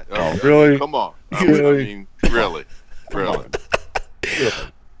to that? Oh, really? Come on. Really? Really.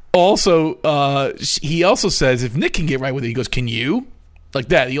 Also, he also says if Nick can get right with it, he goes, "Can you?" Like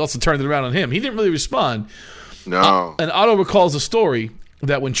that. He also turned it around on him. He didn't really respond. No. And Otto recalls a story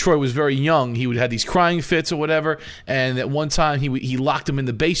that when Troy was very young, he would have these crying fits or whatever, and at one time he locked him in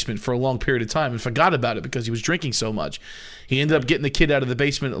the basement for a long period of time and forgot about it because he was drinking so much. He ended up getting the kid out of the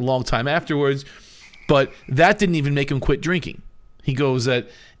basement a long time afterwards, but that didn't even make him quit drinking. He goes that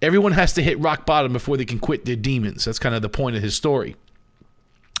everyone has to hit rock bottom before they can quit their demons. That's kind of the point of his story.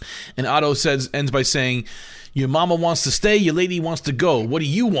 And Otto ends by saying, your mama wants to stay, your lady wants to go. What do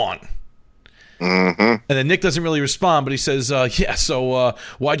you want? Mm-hmm. And then Nick doesn't really respond, but he says, so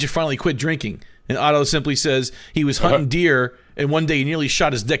why'd you finally quit drinking? And Otto simply says he was hunting deer, and one day he nearly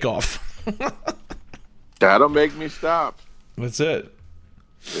shot his dick off. That'll make me stop. That's it.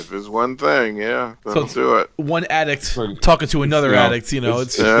 If it's one thing, that'll do it. One addict talking to another addict,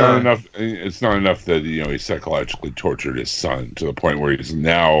 it's not enough. It's not enough that he psychologically tortured his son to the point where he's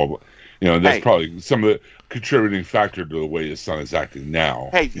now, that's probably some of the contributing factor to the way his son is acting now.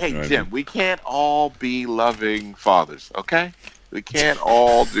 Hey, Jim, we can't all be loving fathers, okay? We can't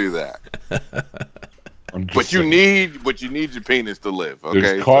all do that. But you need your penis to live,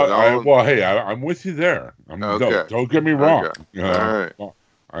 okay? I'm with you there. Okay. Don't get me wrong. Okay.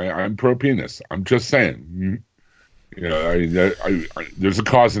 All right. I'm pro penis. I'm just saying. There's a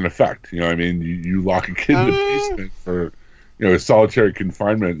cause and effect. You lock a kid in the basement for solitary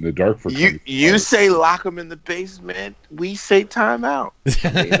confinement in the dark for. You say lock him in the basement. We say time out.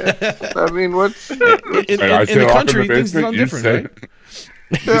 I mean, what's in the country? Things are different, right?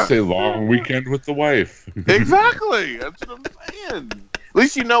 You say long weekend with the wife. Exactly. That's what I'm saying. At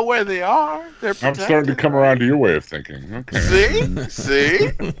least you know where they are. They're protected. I'm starting to come around to your way of thinking. Okay. See?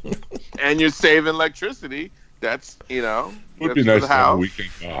 And you're saving electricity. That's, It would be nice to have a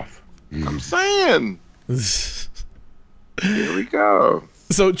weekend off. I'm saying. Here we go.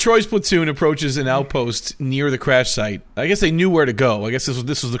 So Troy's platoon approaches an outpost near the crash site. I guess they knew where to go. I guess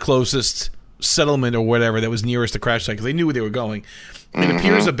this was the closest settlement or whatever that was nearest the crash site because they knew where they were going. It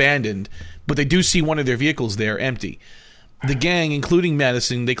appears abandoned, but they do see one of their vehicles there empty. The gang, including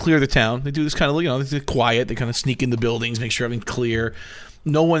Madison, they clear the town. They do this kind of, they're quiet. They kind of sneak in the buildings, make sure everything's clear.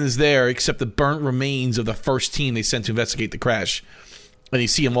 No one is there except the burnt remains of the first team they sent to investigate the crash. And you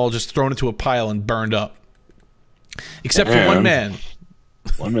see them all just thrown into a pile and burned up. Except for one man.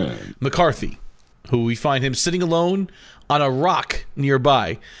 One man. McCarthy, who we find him sitting alone on a rock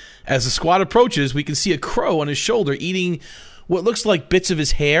nearby. As the squad approaches, we can see a crow on his shoulder eating what looks like bits of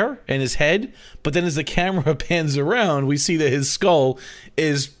his hair and his head, but then as the camera pans around, we see that his skull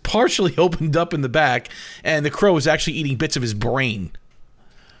is partially opened up in the back, and the crow is actually eating bits of his brain.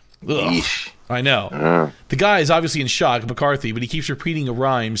 Ugh. I know. The guy is obviously in shock, McCarthy, but he keeps repeating a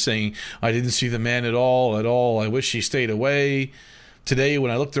rhyme saying, I didn't see the man at all. I wish he stayed away. Today, when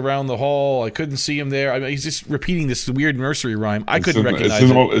I looked around the hall, I couldn't see him there. I mean, he's just repeating this weird nursery rhyme. I couldn't recognize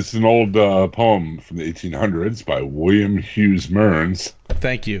it. It's an old poem from the 1800s by William Hughes Mearns.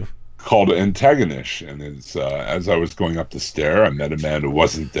 Thank you. Called Antagonish. And it's as I was going up the stair, I met a man who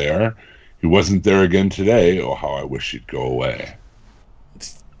wasn't there. He wasn't there again today. Oh, how I wish he'd go away.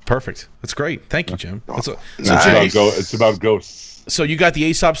 Perfect. That's great. Thank you, Jim. It's about ghosts. So you got the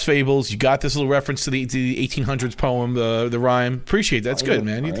Aesop's Fables. You got this little reference to the 1800s poem, the rhyme. Appreciate that. That's good,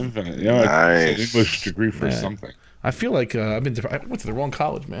 man. Nice. An English degree for something. I feel like I went to the wrong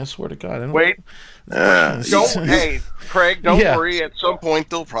college, man. I swear to God. Hey, Craig, don't worry. At some point,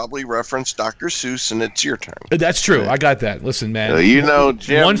 they'll probably reference Dr. Seuss, and it's your turn. That's true. I got that. Listen, man.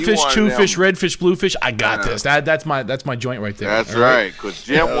 Jim, one fish, two fish, red fish, blue fish. I got this. That's my joint right there. That's right. Because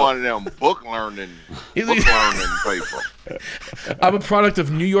Jim wanted them book learning people. I'm a product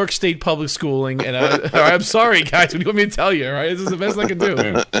of New York State public schooling, and I'm sorry, guys. What do you want me to tell you? All right, this is the best I can do.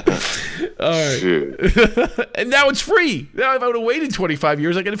 All right, and now it's free. Now, if I would have waited 25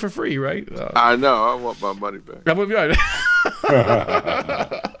 years, I get it for free, right? I know. I want my money back.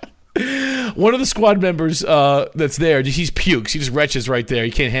 One of the squad members that's there, he's pukes. He just retches right there.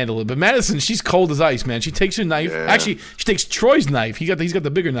 He can't handle it. But Madison, she's cold as ice, man. She takes her knife. Yeah. Actually, she takes Troy's knife. He's got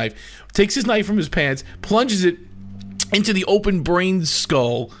the bigger knife. Takes his knife from his pants, plunges it into the open brain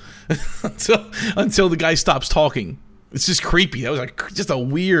skull until the guy stops talking. It's just creepy. That was just a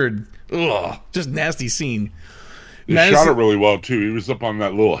weird, just nasty scene. He shot it really well too. He was up on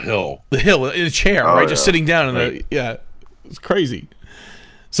that little hill. The hill in a chair, right? Just sitting down it's crazy.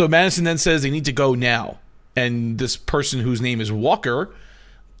 So Madison then says they need to go now. And this person whose name is Walker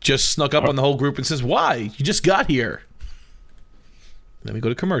just snuck up on the whole group and says, why? You just got here. Then we go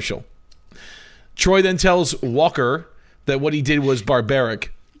to commercial. Troy then tells Walker that what he did was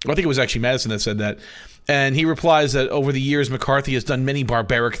barbaric. I think it was actually Madison that said that. And he replies that over the years, McCarthy has done many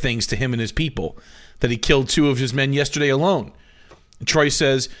barbaric things to him and his people, that he killed 2 of his men yesterday alone. And Troy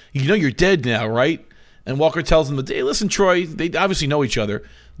says, you know you're dead now, right? And Walker tells him, hey, listen, Troy, they obviously know each other.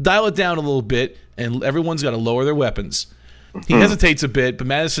 Dial it down a little bit, and everyone's got to lower their weapons. He hesitates a bit, but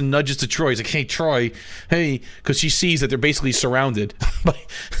Madison nudges to Troy. He's like, hey, Troy, hey, because she sees that they're basically surrounded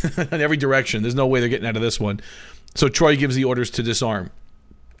in every direction. There's no way they're getting out of this one. So Troy gives the orders to disarm.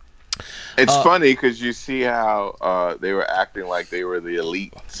 It's funny because you see how they were acting like they were the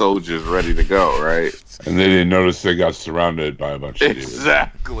elite soldiers ready to go, right? And they didn't notice they got surrounded by a bunch of dudes.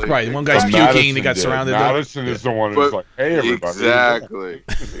 Exactly. Right. One guy's puking. They got surrounded. Madison is the one who's like, hey, everybody.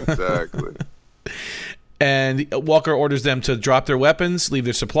 Exactly. And Walker orders them to drop their weapons, leave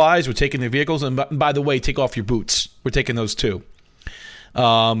their supplies. We're taking their vehicles. And by the way, take off your boots. We're taking those too.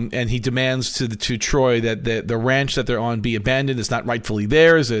 And he demands to Troy that the ranch that they're on be abandoned. It's not rightfully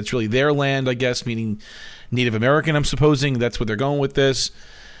theirs. It's really their land, I guess, meaning Native American, I'm supposing. That's what they're going with this.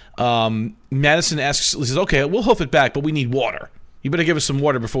 Madison says, okay, we'll hoof it back, but we need water. You better give us some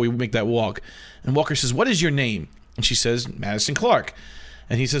water before we make that walk. And Walker says, what is your name? And she says, Madison Clark.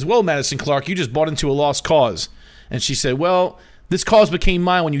 And he says, well, Madison Clark, you just bought into a lost cause. And she said, well, this cause became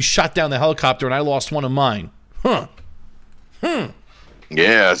mine when you shot down the helicopter and I lost one of mine.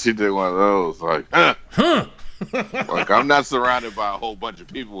 Yeah, she did one of those. Like, like, I'm not surrounded by a whole bunch of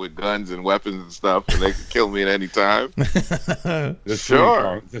people with guns and weapons and stuff, and they can kill me at any time.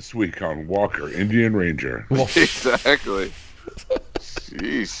 This week on Walker, Indian Ranger. Exactly.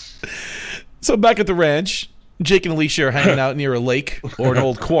 Jeez. So back at the ranch, Jake and Alicia are hanging out near a lake or an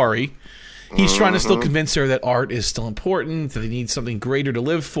old quarry. He's trying to still convince her that art is still important, that they need something greater to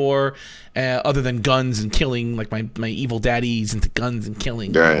live for, other than guns and killing, like my evil daddy's into guns and killing,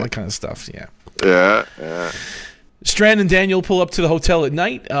 all that kind of stuff. Yeah. Strand and Daniel pull up to the hotel at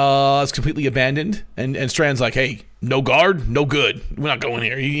night. It's completely abandoned, and Strand's like, "Hey, no guard, no good. We're not going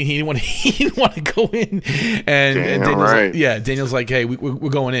here." He didn't want to go in, and Daniel's like, "Hey, we're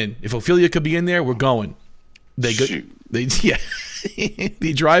going in. If Ophelia could be in there, we're going." They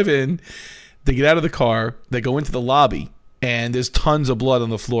drive in. They get out of the car. They go into the lobby, and there's tons of blood on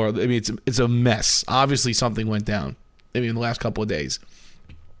the floor. I mean, it's a mess. Obviously, something went down. Maybe in the last couple of days.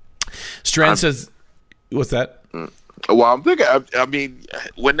 Strand says, "What's that?" Well, I'm thinking. I mean,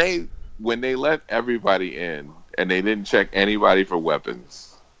 when they let everybody in, and they didn't check anybody for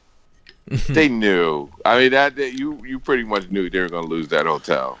weapons, They knew. I mean, that you pretty much knew they were going to lose that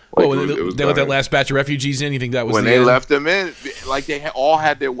hotel. Like, they let that last batch of refugees in. You think that was when the they end? left them in? Like they all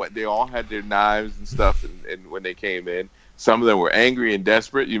had their knives and stuff, and when they came in, some of them were angry and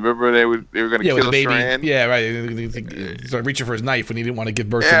desperate. You remember they were going to kill with the baby. Strand? Yeah, right. He's reaching for his knife when he didn't want to give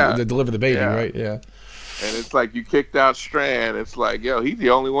birth to deliver the baby. Yeah. Right? Yeah. And it's like you kicked out Strand. It's like, yo, he's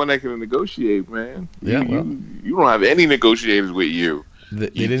the only one that can negotiate, man. Yeah, you don't have any negotiators with you. They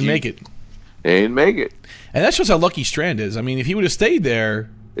didn't make it. They didn't make it. And that shows how lucky Strand is. I mean, if he would have stayed there,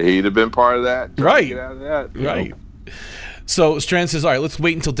 he'd have been part of that. Right. Get out of that, right. So Strand says, all right, let's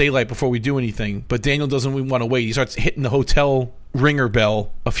wait until daylight before we do anything. But Daniel doesn't want to wait. He starts hitting the hotel ringer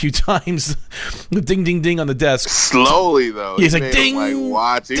bell a few times. Ding, ding, ding on the desk. Slowly, though. He's like, ding, like,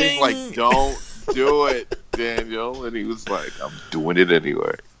 watch. He ding. was like, don't do it, Daniel. And he was like, I'm doing it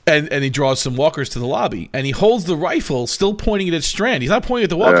anyway. And he draws some walkers to the lobby. And he holds the rifle, still pointing it at Strand. He's not pointing at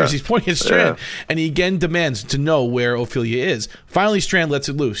the walkers. He's pointing at Strand. Yeah. And he again demands to know where Ophelia is. Finally, Strand lets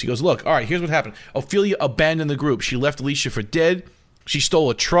it loose. He goes, look, all right, here's what happened. Ophelia abandoned the group. She left Alicia for dead. She stole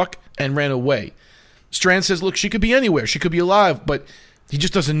a truck and ran away. Strand says, look, she could be anywhere. She could be alive, but he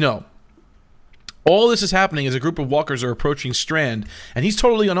just doesn't know. All this is happening as a group of walkers are approaching Strand, and he's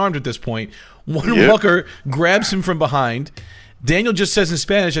totally unarmed at this point. One walker grabs him from behind. Daniel just says in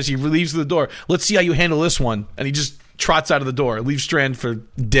Spanish as he leaves the door, let's see how you handle this one. And he just trots out of the door, leaves Strand for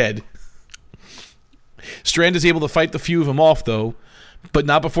dead. Strand is able to fight the few of them off, though, but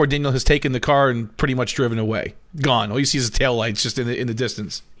not before Daniel has taken the car and pretty much driven away. Gone. All you see is his taillights just in the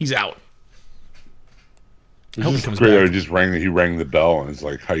distance. He's out. I hope he comes back. He rang the bell, and it's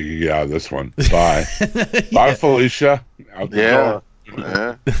like, how you get out of this one? Bye. Bye, Felicia. Out the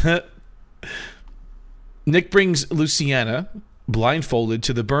door. Yeah. Nick brings Luciana, blindfolded,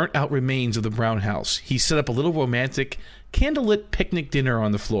 to the burnt-out remains of the Brown house. He set up a little romantic, candlelit picnic dinner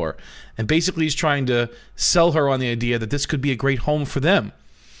on the floor, and basically he's trying to sell her on the idea that this could be a great home for them.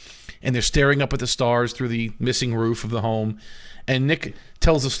 And they're staring up at the stars through the missing roof of the home. And Nick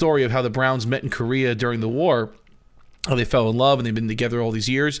tells the story of how the Browns met in Korea during the war, how they fell in love and they've been together all these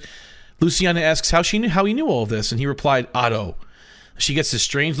years. Luciana asks how he knew all of this, and he replied, Otto. She gets this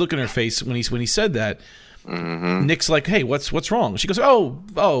strange look in her face when he said that. Mm-hmm. Nick's like, hey, what's wrong? She goes,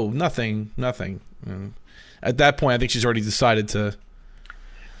 oh, nothing. And at that point, I think she's already decided to.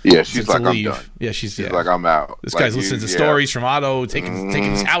 Yeah, she's like, leave. I'm done. Yeah, she's like, I'm out. This guy's listening to stories from Otto, taking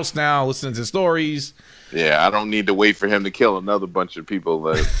his house now, listening to stories. Yeah, I don't need to wait for him to kill another bunch of people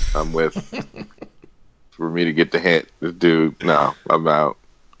that I'm with for me to get the hint. This dude, no, I'm out.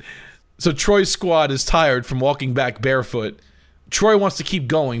 So Troy's squad is tired from walking back barefoot. Troy wants to keep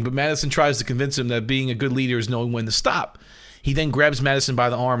going, but Madison tries to convince him that being a good leader is knowing when to stop. He then grabs Madison by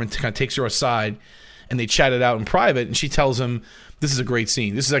the arm and kind of takes her aside, and they chat it out in private, and she tells him, this is a great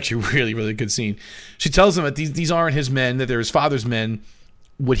scene. This is actually a really, really good scene. She tells him that these aren't his men, that they're his father's men.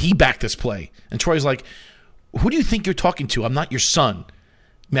 Would he back this play? And Troy's like, who do you think you're talking to? I'm not your son.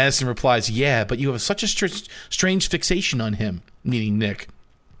 Madison replies, yeah, but you have such a strange fixation on him, meaning Nick.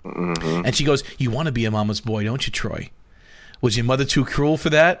 Mm-hmm. And she goes, you want to be a mama's boy, don't you, Troy? Was your mother too cruel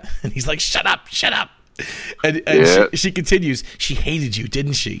for that? And he's like, shut up. And she continues, she hated you,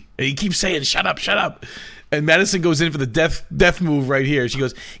 didn't she? And he keeps saying, shut up. And Madison goes in for the death move right here. She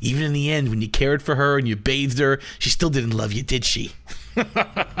goes, even in the end, when you cared for her and you bathed her, she still didn't love you, did she?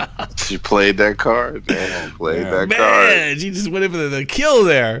 She played that card. Man, she just went in for the kill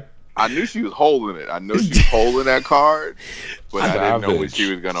there. I knew she was holding it. I know she was holding that card, but I didn't know when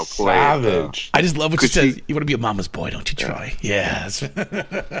she was going to play it. I just love what she says. You want to be a mama's boy, don't you, Troy? Yes.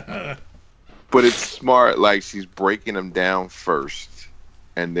 But it's smart. Like, she's breaking them down first,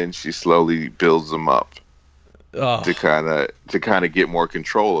 and then she slowly builds them up to kind of get more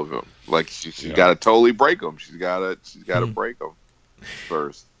control of him. Like, she's got to totally break them. She's got to break them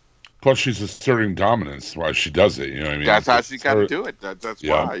first. Plus, she's asserting dominance while she does it. You know what I mean? That's how she got to do it. That's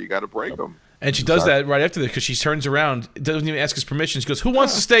why you got to break them. And she does that right after this because she turns around, doesn't even ask his permission. She goes, "Who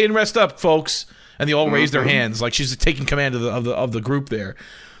wants to stay and rest up, folks?" And they all raise their hands, like she's taking command of the group there.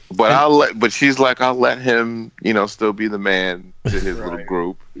 But but she's like, I'll let him, still be the man to his little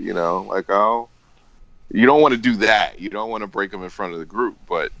group. You don't want to do that. You don't want to break him in front of the group.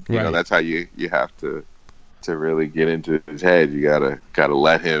 But you know that's how you have to really get into his head. You gotta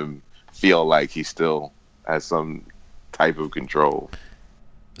let him feel like he still has some type of control.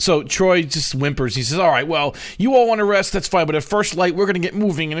 So Troy just whimpers. He says, all right, well, you all want to rest, that's fine, but at first light, we're going to get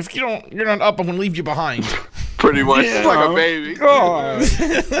moving, and if you're not up, I'm going to leave you behind. Pretty much. Yeah. Like a baby. God.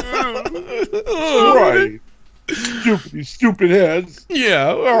 Right. You stupid heads. Yeah,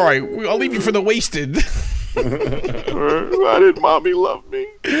 all right. I'll leave you for the wasted. Why did mommy love me?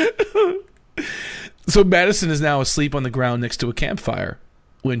 So Madison is now asleep on the ground next to a campfire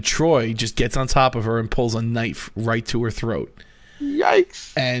when Troy just gets on top of her and pulls a knife right to her throat.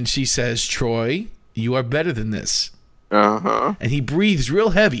 Yikes. And she says, Troy, you are better than this. Uh-huh. And he breathes real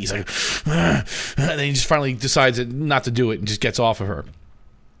heavy. He's like, and then he just finally decides not to do it and just gets off of her.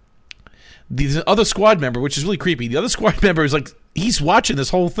 The other squad member, which is really creepy, the other squad member is like, he's watching this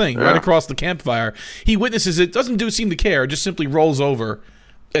whole thing right across the campfire. He witnesses it, doesn't seem to care, just simply rolls over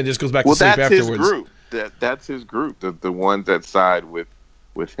and just goes back to sleep afterwards. Well, that's his group. That's his group, the ones that side with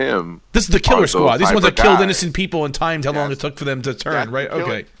him. This is the killer squad. These are the ones that killed innocent people and timed how long it took for them to turn, right?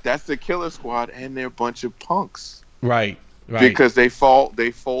 Okay. That's the killer squad, and they're a bunch of punks. Right. Because they fold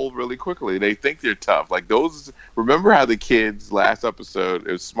really quickly. They think they're tough. Like those. Remember how the kids last episode?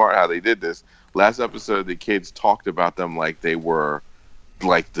 It was smart how they did this. Last episode, the kids talked about them like they were,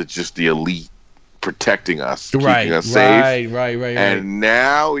 like the elite, protecting us, keeping us safe. Right. And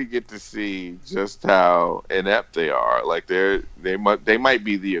now we get to see just how inept they are. Like they might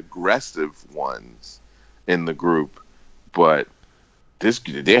be the aggressive ones in the group, but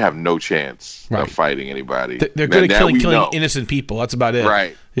they have no chance of fighting anybody. They're good at killing innocent people. That's about it.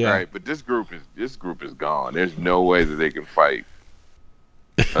 Right. But this group is gone. There's no way that they can fight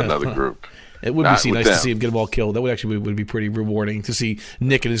another group. It would be nice to see him get them all killed. That would be pretty rewarding to see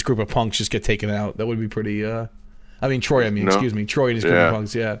Nick and his group of punks just get taken out. That would be pretty. Troy. Troy and his group of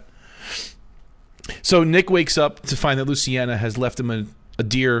punks. Yeah. So Nick wakes up to find that Luciana has left him a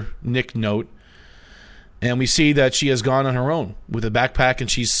Dear Nick note. And we see that she has gone on her own with a backpack,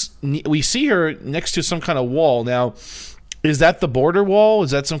 and we see her next to some kind of wall. Now, is that the border wall? Is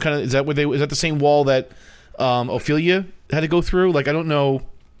that is that the same wall that Ophelia had to go through? Like, I don't know.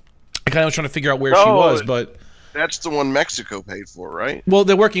 I kind of was trying to figure out where she was, but that's the one Mexico paid for, right? Well,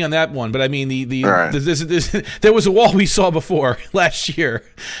 they're working on that one, but I mean there was a wall we saw before last year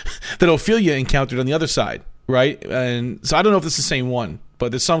that Ophelia encountered on the other side, right? And so I don't know if it's the same one,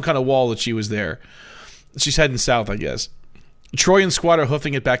 but there's some kind of wall that she was there. She's heading south, I guess. Troy and Squad are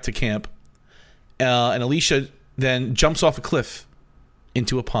hoofing it back to camp. And Alicia then jumps off a cliff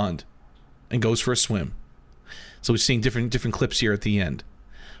into a pond and goes for a swim. So we're seeing different clips here at the end.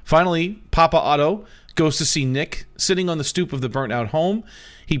 Finally, Papa Otto goes to see Nick sitting on the stoop of the burnt-out home.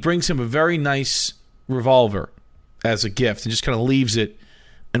 He brings him a very nice revolver as a gift and just kind of leaves it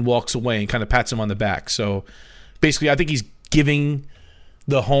and walks away and kind of pats him on the back. So basically, I think he's giving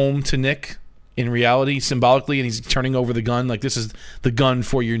the home to Nick in reality, symbolically, and he's turning over the gun. Like, this is the gun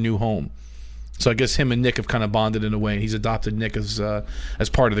for your new home. So I guess him and Nick have kind of bonded in a way, and he's adopted Nick as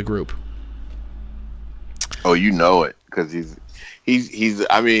part of the group. Oh, you know it, because he's.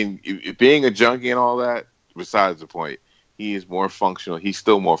 I mean, being a junkie and all that. Besides the point, he is more functional. He's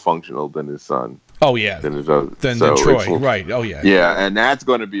still more functional than his son. Oh yeah, than Troy. Right. Oh yeah. Yeah, and that's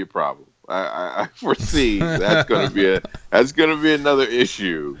going to be a problem. I foresee that's going to be another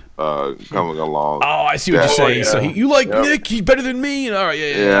issue coming along. Oh, I see what you're saying. Yeah. So you like Nick? He's better than me. All right,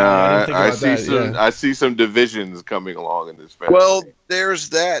 yeah. I see some divisions coming along in this family. Well, there's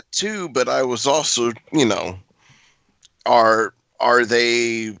that too. But I was also, are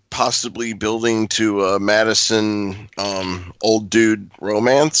they possibly building to a Madison old dude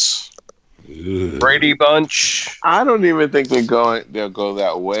romance? Brady Bunch. I don't even think they'll go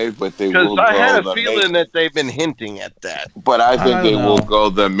that way, but they will. Because I had a feeling that they've been hinting at that. But I think they will go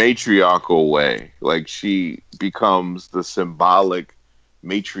the matriarchal way. Like, she becomes the symbolic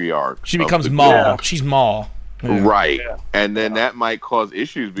matriarch. She becomes Ma. Yeah. She's Ma. Yeah. Right. Yeah. And then that might cause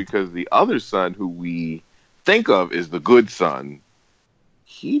issues because the other son, who we think of as the good son,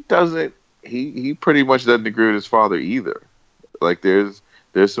 he pretty much doesn't agree with his father either. Like, there's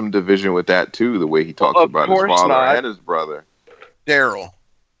some division with that too, the way he talks about his father and his brother. Daryl.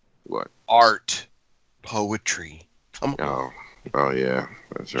 What? Art. Poetry. Come on. Oh yeah.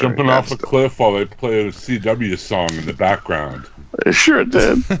 That's right. Jumping off a cliff while they play a CW song in the background. It sure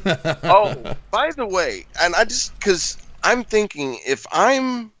did. Oh, by the way, and because I'm thinking, if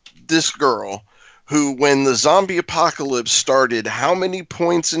I'm this girl who, when the zombie apocalypse started, how many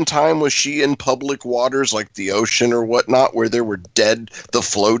points in time was she in public waters, like the ocean or whatnot, where there were the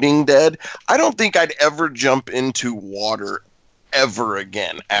floating dead? I don't think I'd ever jump into water ever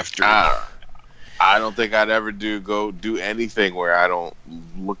again after that. I don't think I'd ever do anything where I don't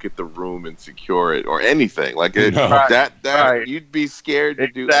look at the room and secure it or anything. Like that you'd be scared to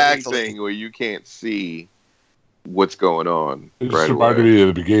do anything where you can't see what's going on. It just reminded me of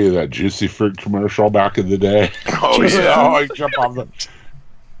the beginning of that Juicy Fruit commercial back in the day. Oh yeah. I jump off the...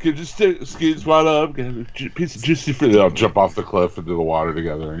 Kid just skis right up, get a piece of juicy fruit. They'll jump off the cliff into the water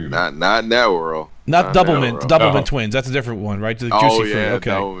together. You know? Not in that world. Not Doublemint Twins. That's a different one, right? The juicy fruit.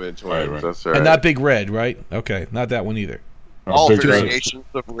 Okay. Doublemint Twins. Right. That's right. And not Big Red, right? Okay, not that one either. All Big Red. variations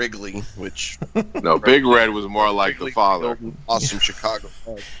of Wrigley, which No, Big Red was more like the father. Awesome Chicago.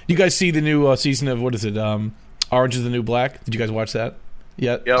 You guys see the new season of what is it? Orange is the New Black. Did you guys watch that?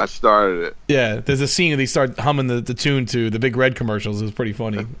 Yeah. Yep. I started it. Yeah. There's a scene where they start humming the tune to the Big Red commercials. It was pretty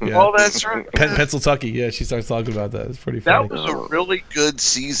funny. Yeah. Oh, that's right. Pennsyltucky. Yeah, she starts talking about that. It's pretty funny. That was a really good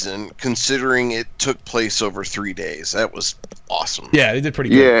season, considering it took place over 3 days. That was awesome. Yeah, they did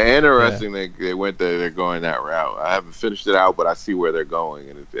pretty good. Yeah, interesting. Yeah. They went there. They're going that route. I haven't finished it out, but I see where they're going,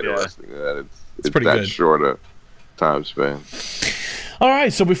 and it's interesting that it's pretty that good. shorter time span. All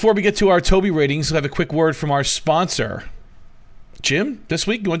right. So before we get to our Toby ratings, we'll have a quick word from our sponsor. Jim, this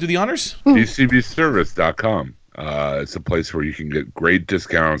week, you want to do the honors? DCBService.com. It's a place where you can get great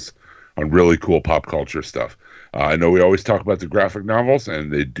discounts on really cool pop culture stuff. I know we always talk about the graphic novels,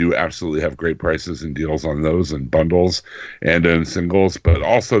 and they do absolutely have great prices and deals on those and bundles and in singles, but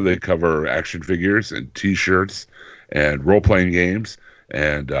also they cover action figures and T-shirts and role-playing games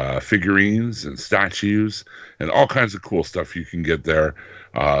and figurines and statues and all kinds of cool stuff you can get there.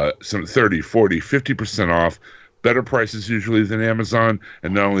 Some 30, 40, 50% off. Better prices usually than Amazon,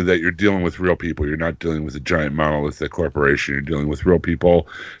 and not only that, you're dealing with real people. You're not dealing with a giant monolithic corporation. You're dealing with real people.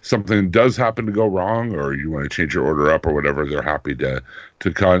 Something does happen to go wrong, or you want to change your order up or whatever, they're happy to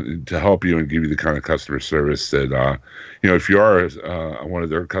help you and give you the kind of customer service that if you are one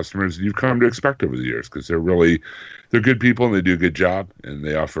of their customers, you've come to expect over the years, because they're good people and they do a good job and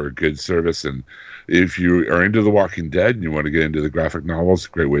they offer a good service. And if you are into The Walking Dead and you want to get into the graphic novels, a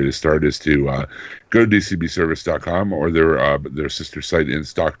great way to start is to go to DCBService.com or their sister site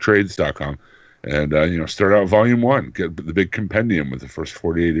InStockTrades.com and start out volume 1, get the big compendium with the first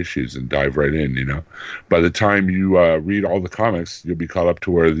 48 issues and dive right in. By the time you read all the comics, you'll be caught up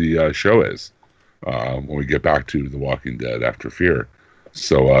to where the show is when we get back to The Walking Dead After Fear.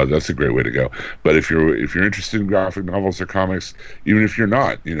 So that's a great way to go. But if you're interested in graphic novels or comics, even if you're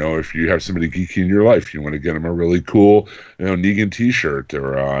not, if you have somebody geeky in your life, you want to get them a really cool, Negan T-shirt,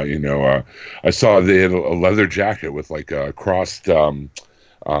 or I saw they had a leather jacket with like crossed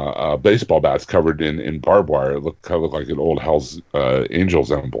baseball bats covered in barbed wire. It looked like an old Hell's Angels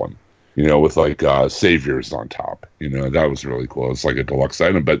emblem, with like saviors on top. That was really cool. It's like a deluxe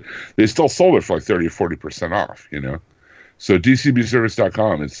item, but they still sold it for like 30 or 40% off. So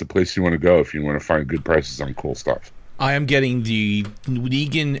DCBService.com, it's the place you want to go if you want to find good prices on cool stuff. I am getting the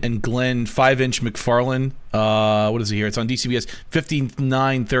Negan and Glenn 5-inch McFarlane. What is it here? It's on DCBS,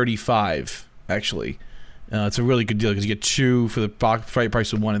 $59.35, actually. It's a really good deal because you get 2 for the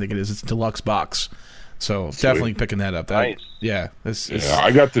price of 1, I think it is. It's a deluxe box. So Sweet. Definitely picking that up. Nice. Yeah.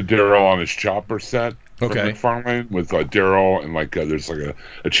 I got the Daryl on his chopper set. Okay. McFarlane with Daryl and there's like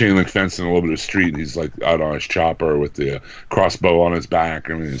a chain link fence and a little bit of street, and he's like out on his chopper with the crossbow on his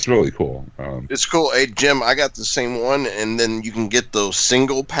back. I mean, it's really cool. It's cool. Hey, Jim, I got the same one, and then you can get those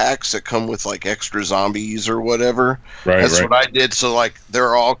single packs that come with like extra zombies or whatever. Right. That's what I did. So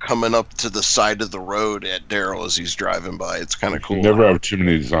they're all coming up to the side of the road at Daryl as he's driving by. It's kind of cool. You never have too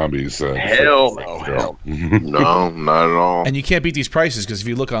many zombies. Hell no. No, not at all. And you can't beat these prices because if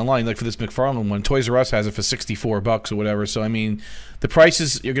you look online, like for this McFarlane one, Toys R Us has it for $64 or whatever. So I mean, the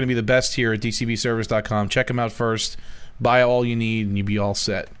prices are going to be the best here at DCBService.com. Check them out first, buy all you need, and you'll be all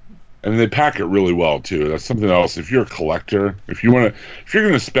set. And they pack it really well too. That's something else. If you're a collector, if you're going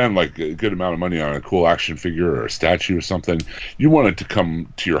to spend like a good amount of money on a cool action figure or a statue or something, you want it to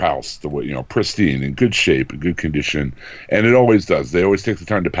come to your house the way, pristine, in good shape, in good condition, and it always does. They always take the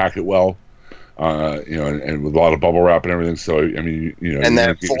time to pack it well. And with a lot of bubble wrap and everything. So I mean, and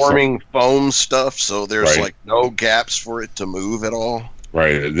that forming foam stuff, so there's no gaps for it to move at all.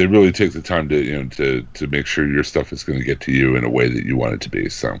 Right. They really take the time to make sure your stuff is going to get to you in a way that you want it to be.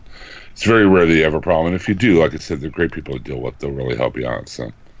 So it's very rare that you have a problem. And if you do, like I said, they're great people to deal with. They'll really help you out.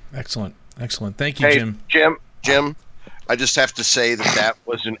 So excellent. Thank you, Jim. I just have to say that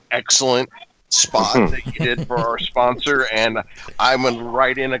was an excellent spot that you did for our sponsor, and I'm going to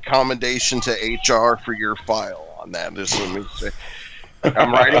write in a commendation to HR for your file on that. Just let me say,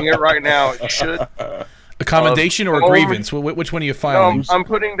 I'm writing it right now. It should. A commendation or a grievance? Which one are you filing? No, I'm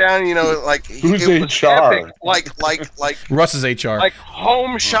putting down, who's it HR? Epic, like Russ's HR. Like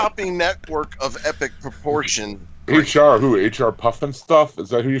home shopping network of epic proportion. HR? Who? HR Puffin stuff? Is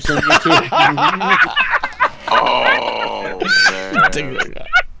that who you're sending it to? Oh, man. I didn't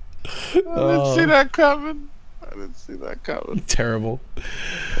see that coming. Terrible.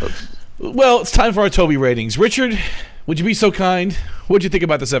 Well, it's time for our Toby ratings. Richard, Would you be so kind? What'd you think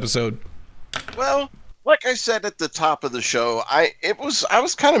about this episode? Well, like I said at the top of the show, I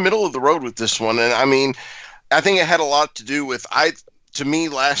was kind of middle of the road with this one, and I mean, I think it had a lot to do with to me,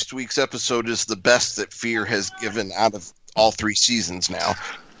 last week's episode is the best that Fear has given out of all 3 seasons now.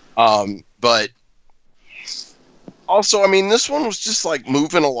 But also, I mean, this one was just like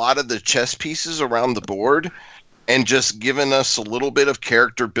moving a lot of the chess pieces around the board and just giving us a little bit of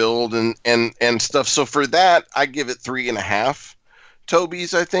character build and stuff. So for that, I give it 3.5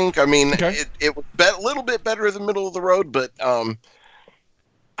 Tobies, I think. I mean, it was a little bit better than middle of the road, but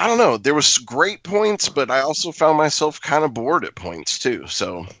I don't know. There was great points, but I also found myself kind of bored at points too.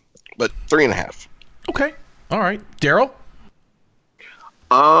 So, but 3.5. Okay. All right. Daryl?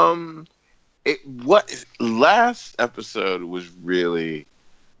 Last episode was really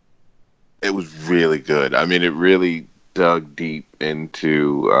good. I mean, it really dug deep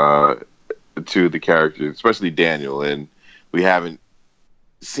into to the characters, especially Daniel, and we haven't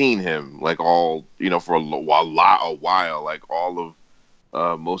seen him like all, for a while, like all of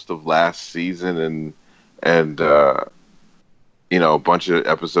most of last season and a bunch of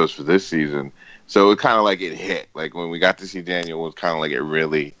episodes for this season. So it kind of like it hit. Like when we got to see Daniel, it was kind of like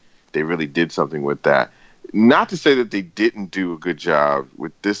they really did something with that. Not to say that they didn't do a good job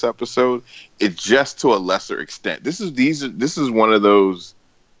with this episode. It's just to a lesser extent. This is one of those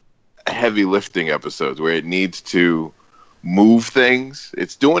heavy lifting episodes where it needs to move things.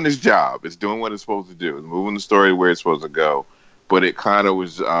 It's doing its job. It's doing what it's supposed to do. It's moving the story where it's supposed to go. But it kind of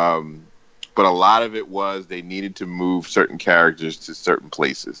was, but a lot of it was they needed to move certain characters to certain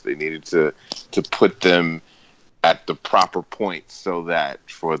places. They needed to put them at the proper point so that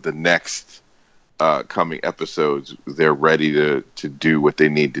for the next coming episodes, they're ready to do what they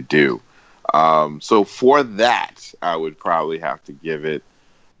need to do. So for that, I would probably have to give it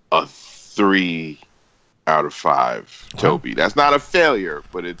a 3 out of 5, Toby. That's not a failure,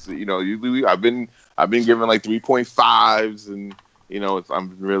 but it's, I've been given like 3.5s, and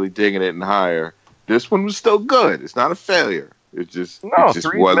I'm really digging it and higher. This one was still good. It's not a failure. It just wasn't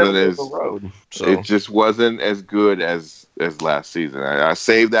as good as last season. I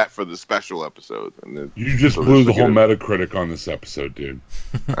saved that for the special episodes. You just blew the whole Metacritic on this episode, dude.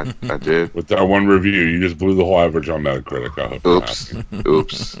 I did. With that one review, you just blew the whole average on Metacritic. I hope.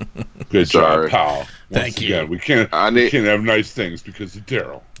 Oops. Good job, pal. Thank you. Again, we can't have nice things because of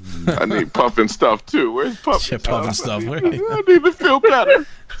Daryl. I need puffing stuff too. Where's puffing stuff? I need to feel better.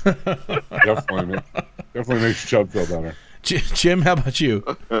 Definitely makes Chubb feel better. Jim, how about you?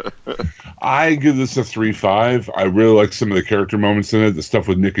 I give this a 3.5. I really like some of the character moments in it. The stuff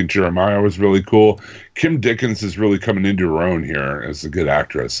with Nick and Jeremiah was really cool. Kim Dickens is really coming into her own here as a good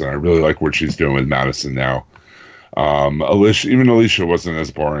actress, and I really like what she's doing with Madison now. Alicia wasn't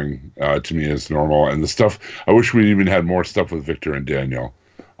as boring to me as normal, and the stuff, I wish we even had more stuff with Victor and Daniel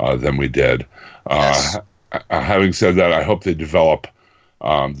than we did. Yes. Having said that, I hope they develop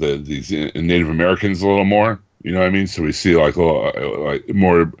these Native Americans a little more. You know what I mean? So we see like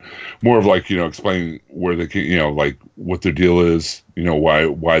more of like, explaining where they can, like what their deal is,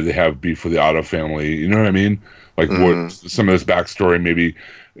 why they have beef with the Otto family. You know what I mean? Like what some of this backstory, maybe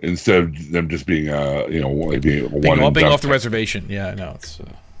instead of them just being, like being off the reservation. Yeah, I know it's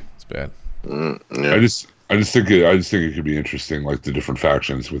bad. Yeah. I just think it could be interesting, like the different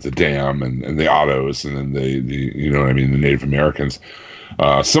factions with the Dam and the Ottos, and then the the Native Americans.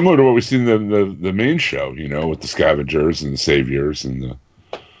 Similar to what we see in the main show, with the scavengers and the saviors and the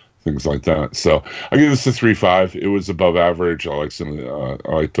things like that. So I give this a 3.5. It was above average. I like some of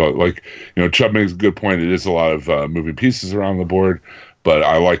the, Chubb makes a good point. It is a lot of moving pieces around the board, but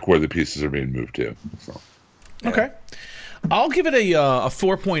I like where the pieces are being moved to. So. Okay. I'll give it a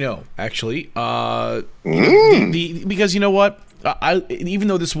 4.0, actually. Because you know what? Even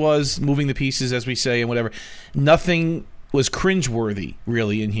though this was moving the pieces, as we say, and whatever, nothing was cringeworthy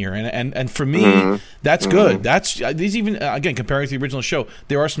really in here, and for me, that's good. That's these even again comparing to the original show,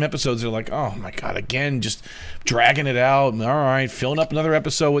 there are some episodes that are like, oh my god, again, just dragging it out. All right, filling up another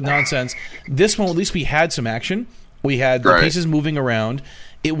episode with nonsense. This one, at least we had some action. We had the pieces moving around.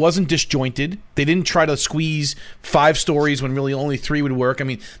 It wasn't disjointed. They didn't try to squeeze 5 stories when really only 3 would work. I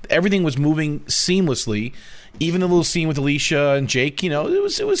mean, everything was moving seamlessly. Even the little scene with Alicia and Jake, it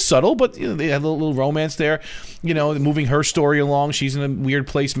was subtle, but they had a little romance there. Moving her story along. She's in a weird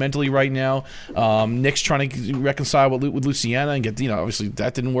place mentally right now. Nick's trying to reconcile with Luciana and get, obviously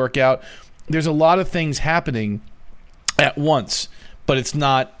that didn't work out. There's a lot of things happening at once, but it's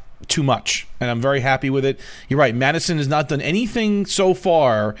not too much, and I'm very happy with it. You're right. Madison has not done anything so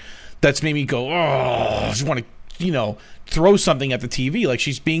far that's made me go, oh, I just want to throw something at the TV. Like,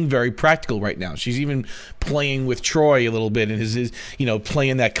 she's being very practical right now. She's even playing with Troy a little bit and his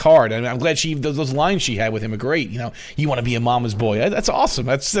playing that card. And I'm glad those lines she had with him are great. You want to be a mama's boy. That's awesome.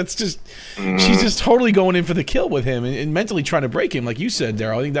 That's just she's just totally going in for the kill with him and mentally trying to break him, like you said,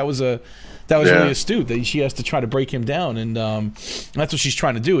 Daryl. I think that was really astute, that she has to try to break him down, and that's what she's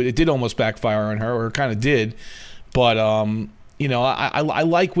trying to do. It did almost backfire on her, or it kind of did, but I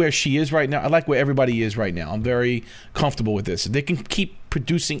like where she is right now. I like where everybody is right now. I'm very comfortable with this. If they can keep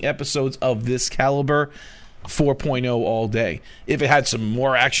producing episodes of this caliber, 4.0 all day. If it had some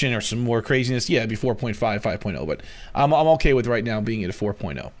more action or some more craziness, it'd be 4.5, 5.0. But I'm okay with right now being at a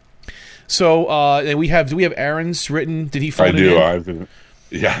 4.0. So do we have Aaron's written? Did he phone it in?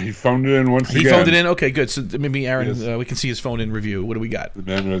 Yeah, he phoned it in once again. He phoned it in? Okay, good. So maybe Aaron, we can see his phone-in review. What do we got? The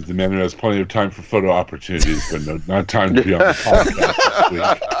man who has plenty of time for photo opportunities, but not time to be on the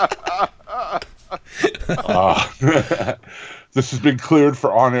podcast. This has been cleared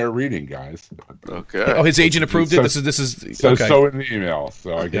for on-air reading, guys. Okay. Oh, his agent approved it? This is okay. So in the email.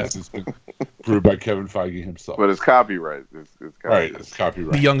 So I guess it's been approved by Kevin Feige himself. But it's copyright. Right, it's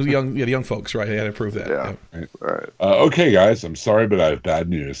copyright. The young folks, right? They had to approve that. Yeah. Right. Okay, guys, I'm sorry, but I have bad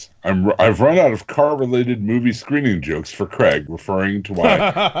news. I've run out of car-related movie screening jokes for Craig, referring to why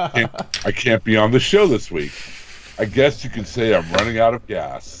I can't be on the show this week. I guess you could say I'm running out of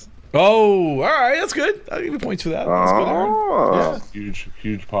gas. Oh, all right, that's good. I'll give you points for that. That's good, Aaron. Yeah.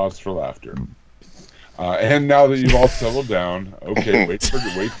 Huge pause for laughter. And now that you've all settled down, okay, wait for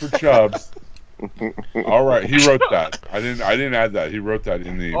Chubbs. All right, he wrote that. I didn't add that. He wrote that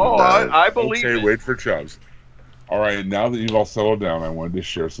in the email. Oh, I believe it. Okay, wait for Chubbs. All right, now that you've all settled down, I wanted to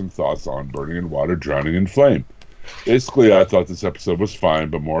share some thoughts on Burning in Water, Drowning in Flame. Basically, I thought this episode was fine,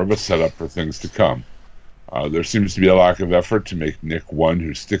 but more of a setup for things to come. There seems to be a lack of effort to make Nick one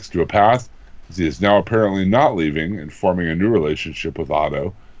who sticks to a path, as he is now apparently not leaving and forming a new relationship with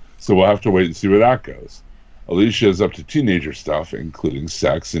Otto, so we'll have to wait and see where that goes. Alicia is up to teenager stuff, including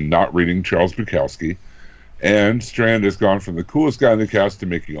sex and not reading Charles Bukowski, and Strand has gone from the coolest guy in the cast to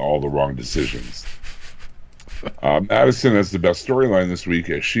making all the wrong decisions. Madison has the best storyline this week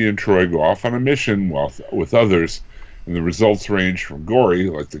as she and Troy go off on a mission with others, and the results range from gory,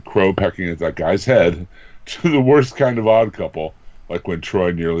 like the crow pecking at that guy's head, to the worst kind of odd couple, like when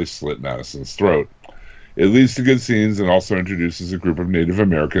Troy nearly slit Madison's throat. It leads to good scenes and also introduces a group of Native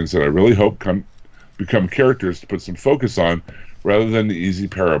Americans that I really hope become characters to put some focus on, rather than the easy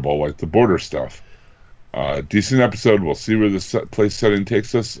parable like the border stuff. Decent episode. We'll see where the place setting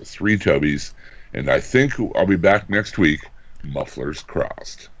takes us. 3 Tobys. And I think I'll be back next week. Mufflers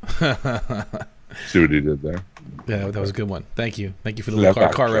crossed. See what he did there? Yeah, that was a good one. Thank you for the little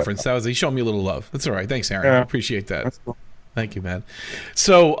car reference. He showed me a little love. That's all right. Thanks, Aaron. Yeah. Appreciate that. That's cool. Thank you, man.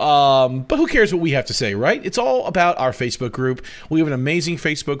 So, but who cares what we have to say, right? It's all about our Facebook group. We have an amazing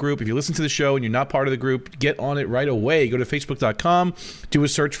Facebook group. If you listen to the show and you're not part of the group, get on it right away. Go to facebook.com, do a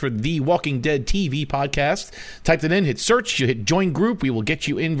search for The Walking Dead TV podcast. Type that in, hit search, you hit join group. We will get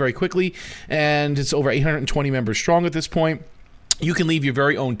you in very quickly. And it's over 820 members strong at this point. You can leave your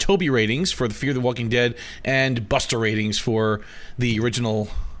very own Toby ratings for the Fear the Walking Dead and Buster ratings for the original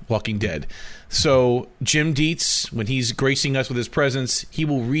Walking Dead. So Jim Dietz, when he's gracing us with his presence, he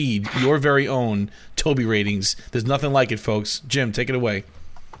will read your very own Toby ratings. There's nothing like it, folks. Jim, take it away.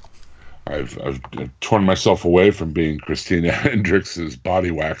 I've torn myself away from being Christina Hendricks'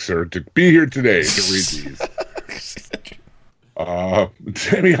 body waxer to be here today to read these.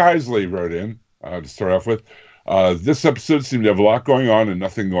 Tammy Heisley wrote in to start off with. This episode seemed to have a lot going on and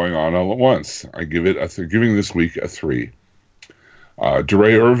nothing going on all at once. I give it giving this week a 3.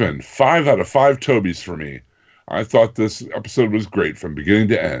 DeRay Irvin, 5 out of 5 Tobys for me. I thought this episode was great from beginning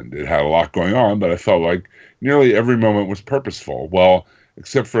to end. It had a lot going on, but I felt like nearly every moment was purposeful. Well,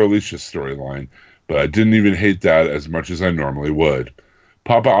 except for Alicia's storyline, but I didn't even hate that as much as I normally would.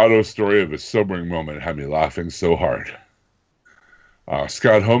 Papa Otto's story of his sobering moment had me laughing so hard.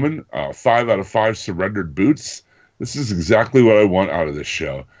 Scott Homan, 5 out of 5 surrendered boots. This is exactly what I want out of this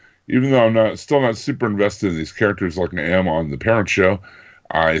show. Even though I'm still not super invested in these characters like I am on The Parent Show,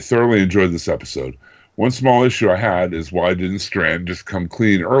 I thoroughly enjoyed this episode. One small issue I had is why didn't Strand just come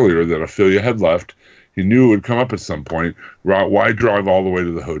clean earlier that Ophelia had left? He knew it would come up at some point. Why drive all the way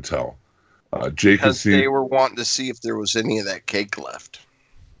to the hotel? Jake because they were wanting to see if there was any of that cake left.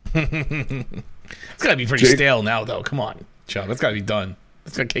 It's got to be pretty stale now, though. Come on, Chubb. That's got to be done.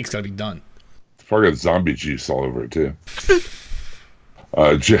 Cake's got to be done. It's probably got zombie juice all over it, too.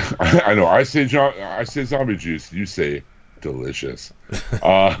 I know. I say zombie juice. You say delicious.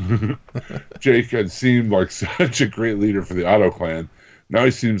 Jake had seemed like such a great leader for the Otto clan. Now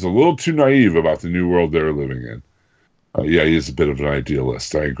he seems a little too naive about the new world they're living in. Yeah, he is a bit of an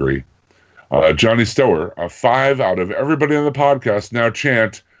idealist. I agree. Johnny Stower, a 5 out of everybody on the podcast. Now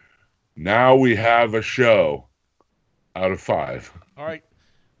chant, now we have a show out of 5. All right.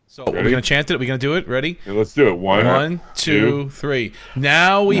 So are we going to chant it? Are we going to do it? Ready? Yeah, let's do it. One, 2, 3.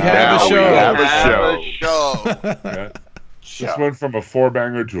 Now we have a show. Yeah. This went from a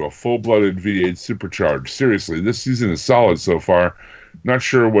 4-banger to a full-blooded V8 supercharged. Seriously, this season is solid so far. Not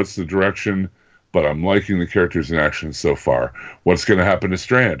sure what's the direction, but I'm liking the characters in action so far. What's going to happen to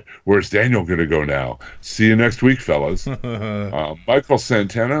Strand? Where's Daniel going to go now? See you next week, fellas. Michael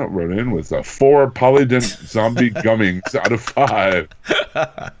Santana wrote in with a 4 polydent zombie gummings out of 5.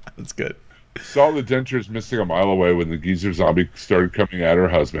 That's good. Saw the dentures missing a mile away when the geezer zombie started coming at her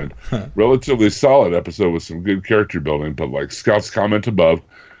husband. Relatively solid episode with some good character building, but like Scott's comment above,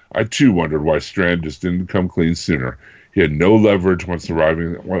 I too wondered why Strand just didn't come clean sooner. He had no leverage upon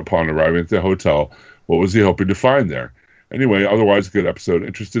arriving at the hotel. What was he hoping to find there? Anyway, otherwise good episode.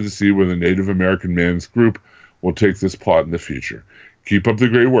 Interested to see where the Native American man's group will take this plot in the future. Keep up the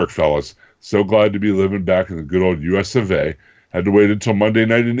great work, fellas. So glad to be living back in the good old US of A. Had to wait until Monday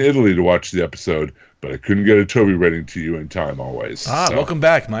night in Italy to watch the episode, but I couldn't get a Toby rating to you in time always. Welcome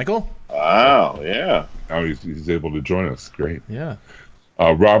back, Michael. Wow, yeah. Now he's able to join us. Great. Yeah.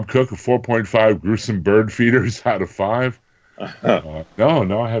 Rob Cook, a 4.5 gruesome bird feeders out of 5. No,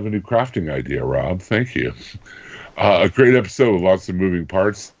 I have a new crafting idea, Rob. Thank you. A great episode with lots of moving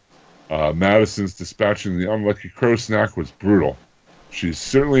parts. Madison's dispatching the unlucky crow snack was brutal. She's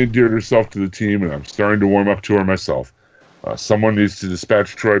certainly endeared herself to the team, and I'm starting to warm up to her myself. Someone needs to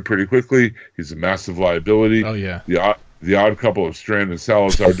dispatch Troy pretty quickly. He's a massive liability. Oh, yeah. The odd couple of Strand and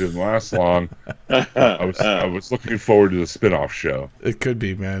Salazar didn't last long. I was looking forward to the spin-off show. It could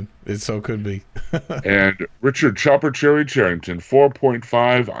be, man. It so could be. And Richard Chopper Cherry Charrington,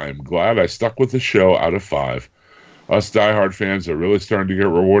 4.5. I'm glad I stuck with the show out of 5. Us diehard fans are really starting to get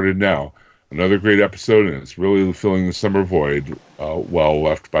rewarded now. Another great episode, and it's really filling the summer void well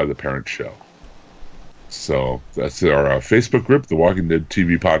left by the parent show. So that's our Facebook group, the Walking Dead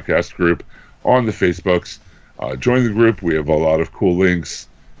TV podcast group on the Facebooks. Join the group. We have a lot of cool links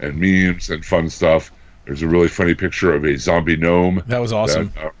and memes and fun stuff. There's a really funny picture of a zombie gnome. That was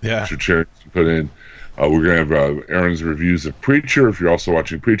awesome. Yeah. Richard Charrington put in. We're going to have Aaron's reviews of Preacher, if you're also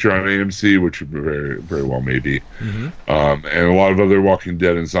watching Preacher on AMC, which very, very well may be. Mm-hmm. And a lot of other Walking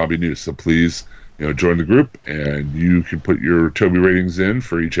Dead and zombie news. So please, join the group, and you can put your Toby ratings in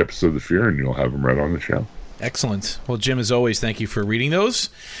for each episode of The Fear, and you'll have them right on the show. Excellent. Well, Jim, as always, thank you for reading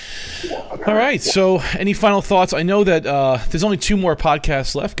those. All right, so any final thoughts? I know that there's only 2 more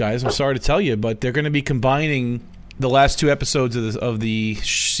podcasts left, guys. I'm sorry to tell you, but they're going to be combining the last 2 episodes of the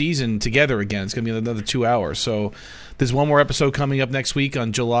season together again. It's going to be another 2 hours. So there's one more episode coming up next week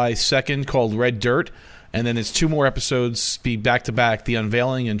on July 2nd called Red Dirt, and then there's 2 more episodes be back-to-back, The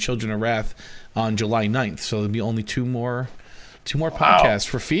Unveiling and Children of Wrath on July 9th. So there'll be only 2 more podcasts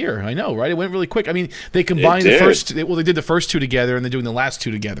for Fear. I know, right? It went really quick. I mean, they combined the first. They did the first 2 together, and they're doing the last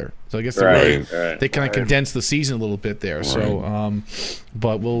 2 together. So I guess they kind of condensed the season a little bit there. Right. So,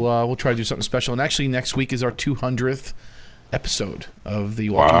 but we'll try to do something special. And actually, next week is our 200th episode of the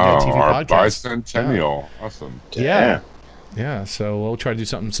Walking Dead TV our podcast. Bicentennial. Awesome. Yeah. So we'll try to do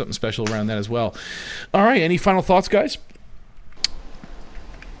something special around that as well. All right. Any final thoughts, guys?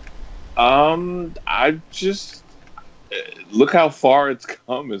 I just. Look how far it's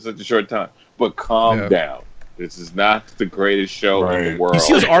come in such a short time. But calm down. This is not the greatest show in the world. You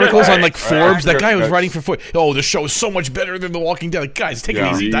see those articles on Forbes? That guy was writing for Forbes. Oh, the show is so much better than The Walking Dead. Like, guys, take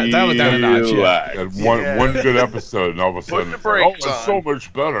it easy. Dial it down a notch. Yeah. One good episode, and all of a sudden, it's so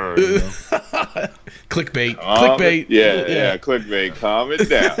much better. Clickbait. Yeah, clickbait. Calm it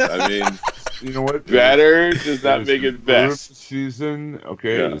down. I mean, you know what? Better does not make it best. This season,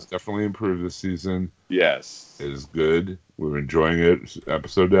 it's definitely improved this season. Yes. It is good. We're enjoying it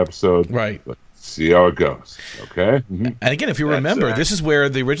episode to episode. Right. Let's see how it goes. Okay? Mm-hmm. And again, if you remember, this is where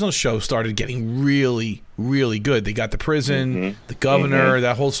the original show started getting really, really good. They got the prison, the governor,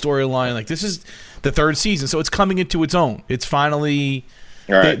 that whole storyline. Like, this is the 3rd season, so it's coming into its own. It's finally...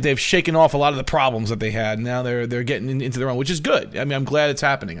 Right. They've shaken off a lot of the problems that they had. Now they're getting into their own, which is good. I mean, I'm glad it's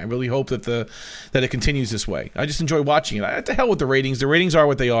happening. I really hope that it continues this way. I just enjoy watching it. To hell with the ratings. The ratings are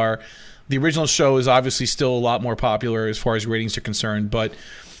what they are. The original show is obviously still a lot more popular as far as ratings are concerned, but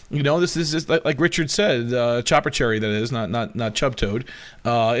You know, this is just like Richard said, Chopper Cherry, that is, not Chub Toad.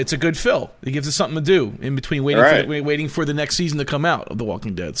 It's a good fill. It gives us something to do in between waiting for the next season to come out of The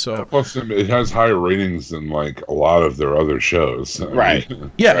Walking Dead. So plus, it has higher ratings than like a lot of their other shows. Right.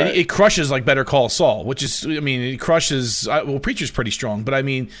 Yeah, right. It crushes like Better Call Saul, which is, I mean, it crushes. Well, Preacher's pretty strong, but I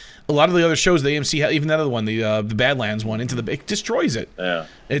mean, a lot of the other shows, the AMC, even that other one, the Badlands one, it destroys it. Yeah.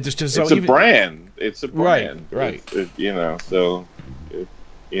 It just it's a brand. It's a brand. Right. It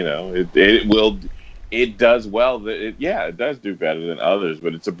does well. It does do better than others,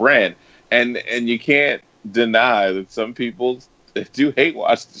 but it's a brand, and you can't deny that some people do hate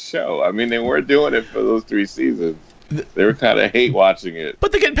watch the show. I mean, they weren't doing it for those 3 seasons. They were kind of hate watching it,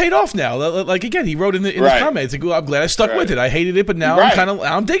 but they're getting paid off now. Like again, he wrote in his comments, like, I'm glad I stuck with it. I hated it, but now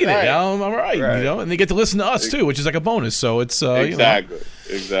I'm digging it. Now I'm all right. You know, and they get to listen to us too, which is like a bonus. So it's exactly.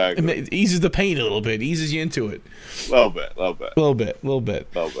 It eases the pain a little bit, eases you into it. A little bit.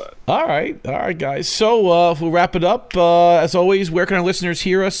 All right, guys. So we'll wrap it up. As always, where can our listeners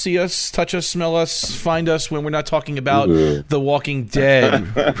hear us, see us, touch us, smell us, find us when we're not talking about The Walking Dead?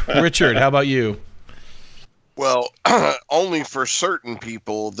 Richard, how about you? Well, only for certain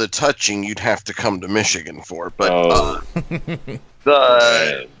people, the touching you'd have to come to Michigan for. But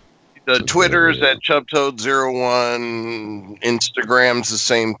the Twitter's at ChubToad01, Instagram's the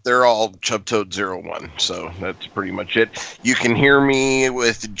same. They're all ChubToad01. So that's pretty much it. You can hear me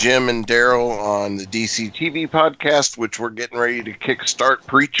with Jim and Daryl on the DC TV podcast, which we're getting ready to kickstart.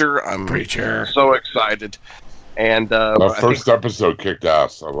 Preacher. I'm so excited. And the first episode kicked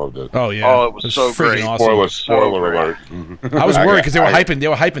ass. I loved it. Oh yeah! Oh, it was so great. Awesome. Spoiler alert! I was worried because they were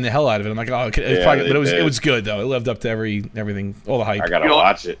hyping the hell out of it. I'm like, but it was good though. It lived up to everything, all the hype. I gotta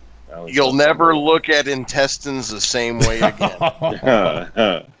watch it. You'll never look at intestines the same way again. All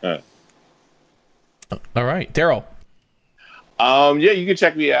right, Daryl. You can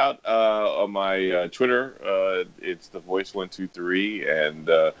check me out on my Twitter. It's the Voice123, and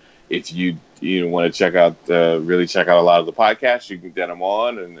if you want to really check out a lot of the podcasts that I'm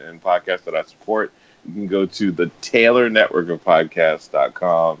on and podcasts that I support, you can go to the Taylor Network of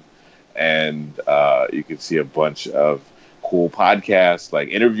Podcasts.com, and you can see a bunch of cool podcasts, like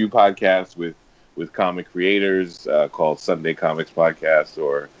interview podcasts with comic creators called Sunday Comics Podcast,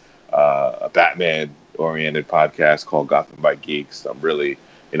 or a Batman-oriented podcast called Gotham by Geeks. I'm really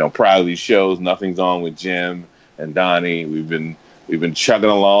proud of these shows. Nothing's On with Jim and Donnie. We've been chugging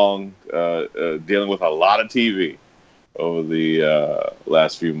along, dealing with a lot of TV over the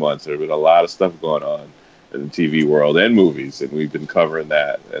last few months. There's been a lot of stuff going on in the TV world and movies, and we've been covering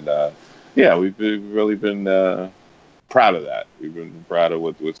that. And we've really been proud of that. We've been proud of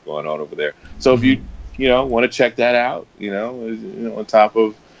what's going on over there. So if you want to check that out, on top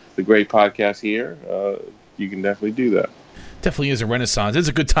of the great podcast here, you can definitely do that. Definitely is a renaissance. It's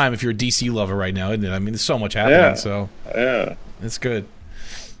a good time if you're a DC lover right now, isn't it? I mean, there's so much happening. Yeah. So yeah, it's good.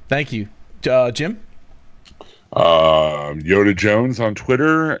 Thank you, Jim. Yoda Jones on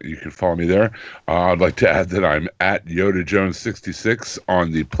Twitter. You can follow me there. I'd like to add that I'm at Yoda Jones 66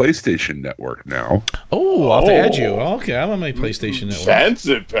 on the PlayStation Network now. Oh, I'll have to add you. Okay, I'm on my PlayStation Network.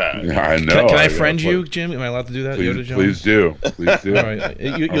 Fancy pants. Yeah, I know. Can I friend you, Jim? Am I allowed to do that, Yoda Jones? Please do. All right.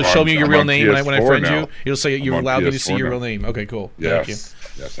 You'll show me your real name when I friend you. You'll say you've allowed me to see your real name. Okay, cool. Yes. Thank you.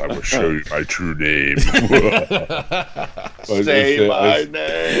 Yes, I will show you my true name. Say my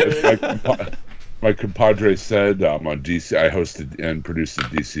name. My compadre said, I'm on DC. I hosted and produced a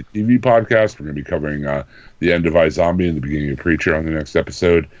DC TV podcast. We're going to be covering the end of iZombie and the beginning of Preacher on the next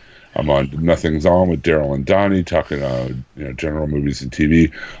episode. I'm on Nothing's On with Daryl and Donnie, talking general movies and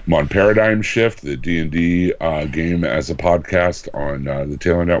TV. I'm on Paradigm Shift, the D&D game as a podcast on the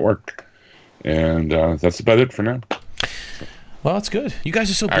Taylor Network. And that's about it for now. Well, that's good. You guys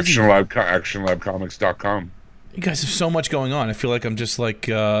are so busy. ActionLabComics.com. You guys have so much going on. I feel like I'm just like,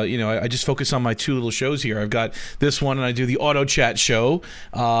 I just focus on my 2 little shows here. I've got this one, and I do the Auto Chat show.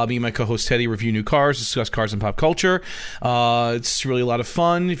 Me and my co-host Teddy review new cars, discuss cars and pop culture. It's really a lot of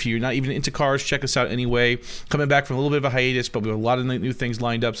fun. If you're not even into cars, check us out anyway. Coming back from a little bit of a hiatus, but we have a lot of new things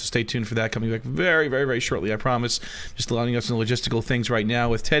lined up, so stay tuned for that. Coming back very, very, very shortly, I promise. Just lining up some logistical things right now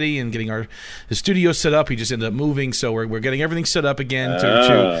with Teddy and getting the studio set up. He just ended up moving, so we're getting everything set up again.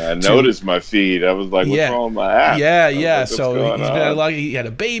 I noticed my feed. I was like, what's wrong with my app? Yeah. So he's been he had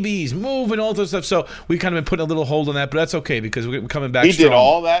a baby, he's moving, all this stuff. So we've kind of been putting a little hold on that, but that's okay because we're coming back. He strong. did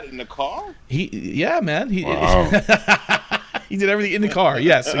all that in the car? Man. Wow. He did everything in the car.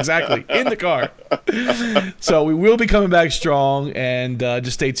 Yes, exactly. In the car. So we will be coming back strong, and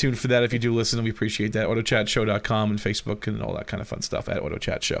just stay tuned for that if you do listen. We appreciate that. AutoChatShow.com and Facebook and all that kind of fun stuff at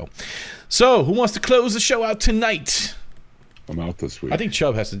AutoChat Show. So who wants to close the show out tonight? I'm out this week. I think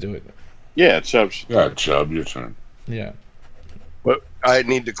Chubb has to do it. Yeah, Chubb. Yeah, Chubb, your turn. Yeah. But I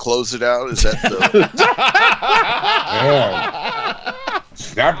need to close it out. Is that the? Yeah.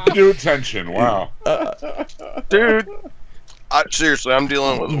 Snap to attention. Wow. Dude? Seriously, I'm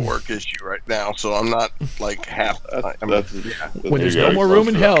dealing with a work issue right now, so I'm not like half. When there's no more room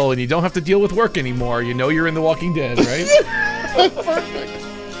in hell and you don't have to deal with work anymore, you know you're in The Walking Dead, right? Perfect.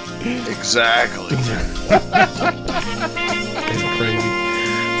 Exactly. It's crazy.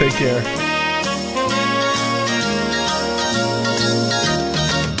 Take care.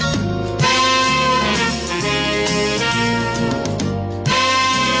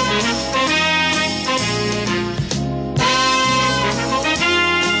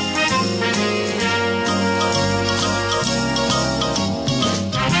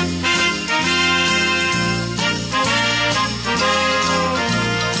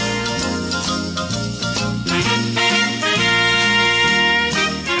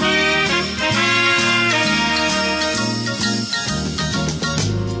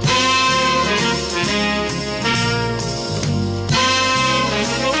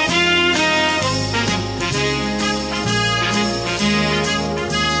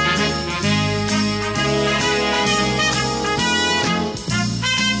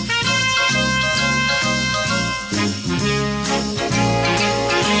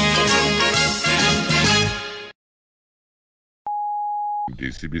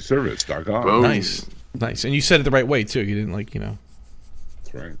 DCBService.com. Boom. Nice. And you said it the right way, too. You didn't,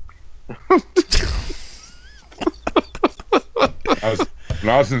 That's right. When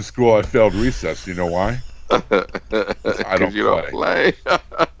I was in school, I failed recess. You know why? I don't play.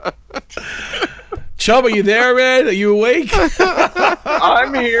 Chubb, are you there, man? Are you awake?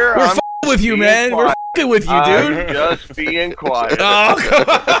 I'm here. We're I'm f***ing with you, man. quiet. We're f***ing with you, dude. I'm just being quiet.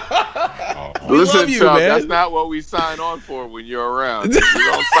 Oh, we Listen, love you, Chubb, man. that's not what we sign on for when you're around. We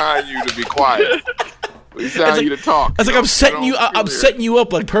don't sign you to be quiet. We sign you to talk. It's like I'm setting you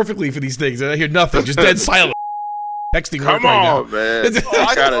up like perfectly for these things, and I hear nothing, just dead silent. Texting Come right on, now. man.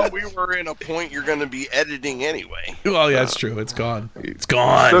 I thought we were in a point you're going to be editing anyway. Well, yeah, that's true. It's gone. It's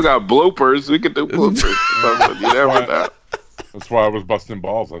gone. Still got bloopers. We could do bloopers. You never know. That's why I was busting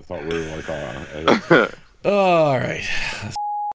balls. I thought we were like, All right.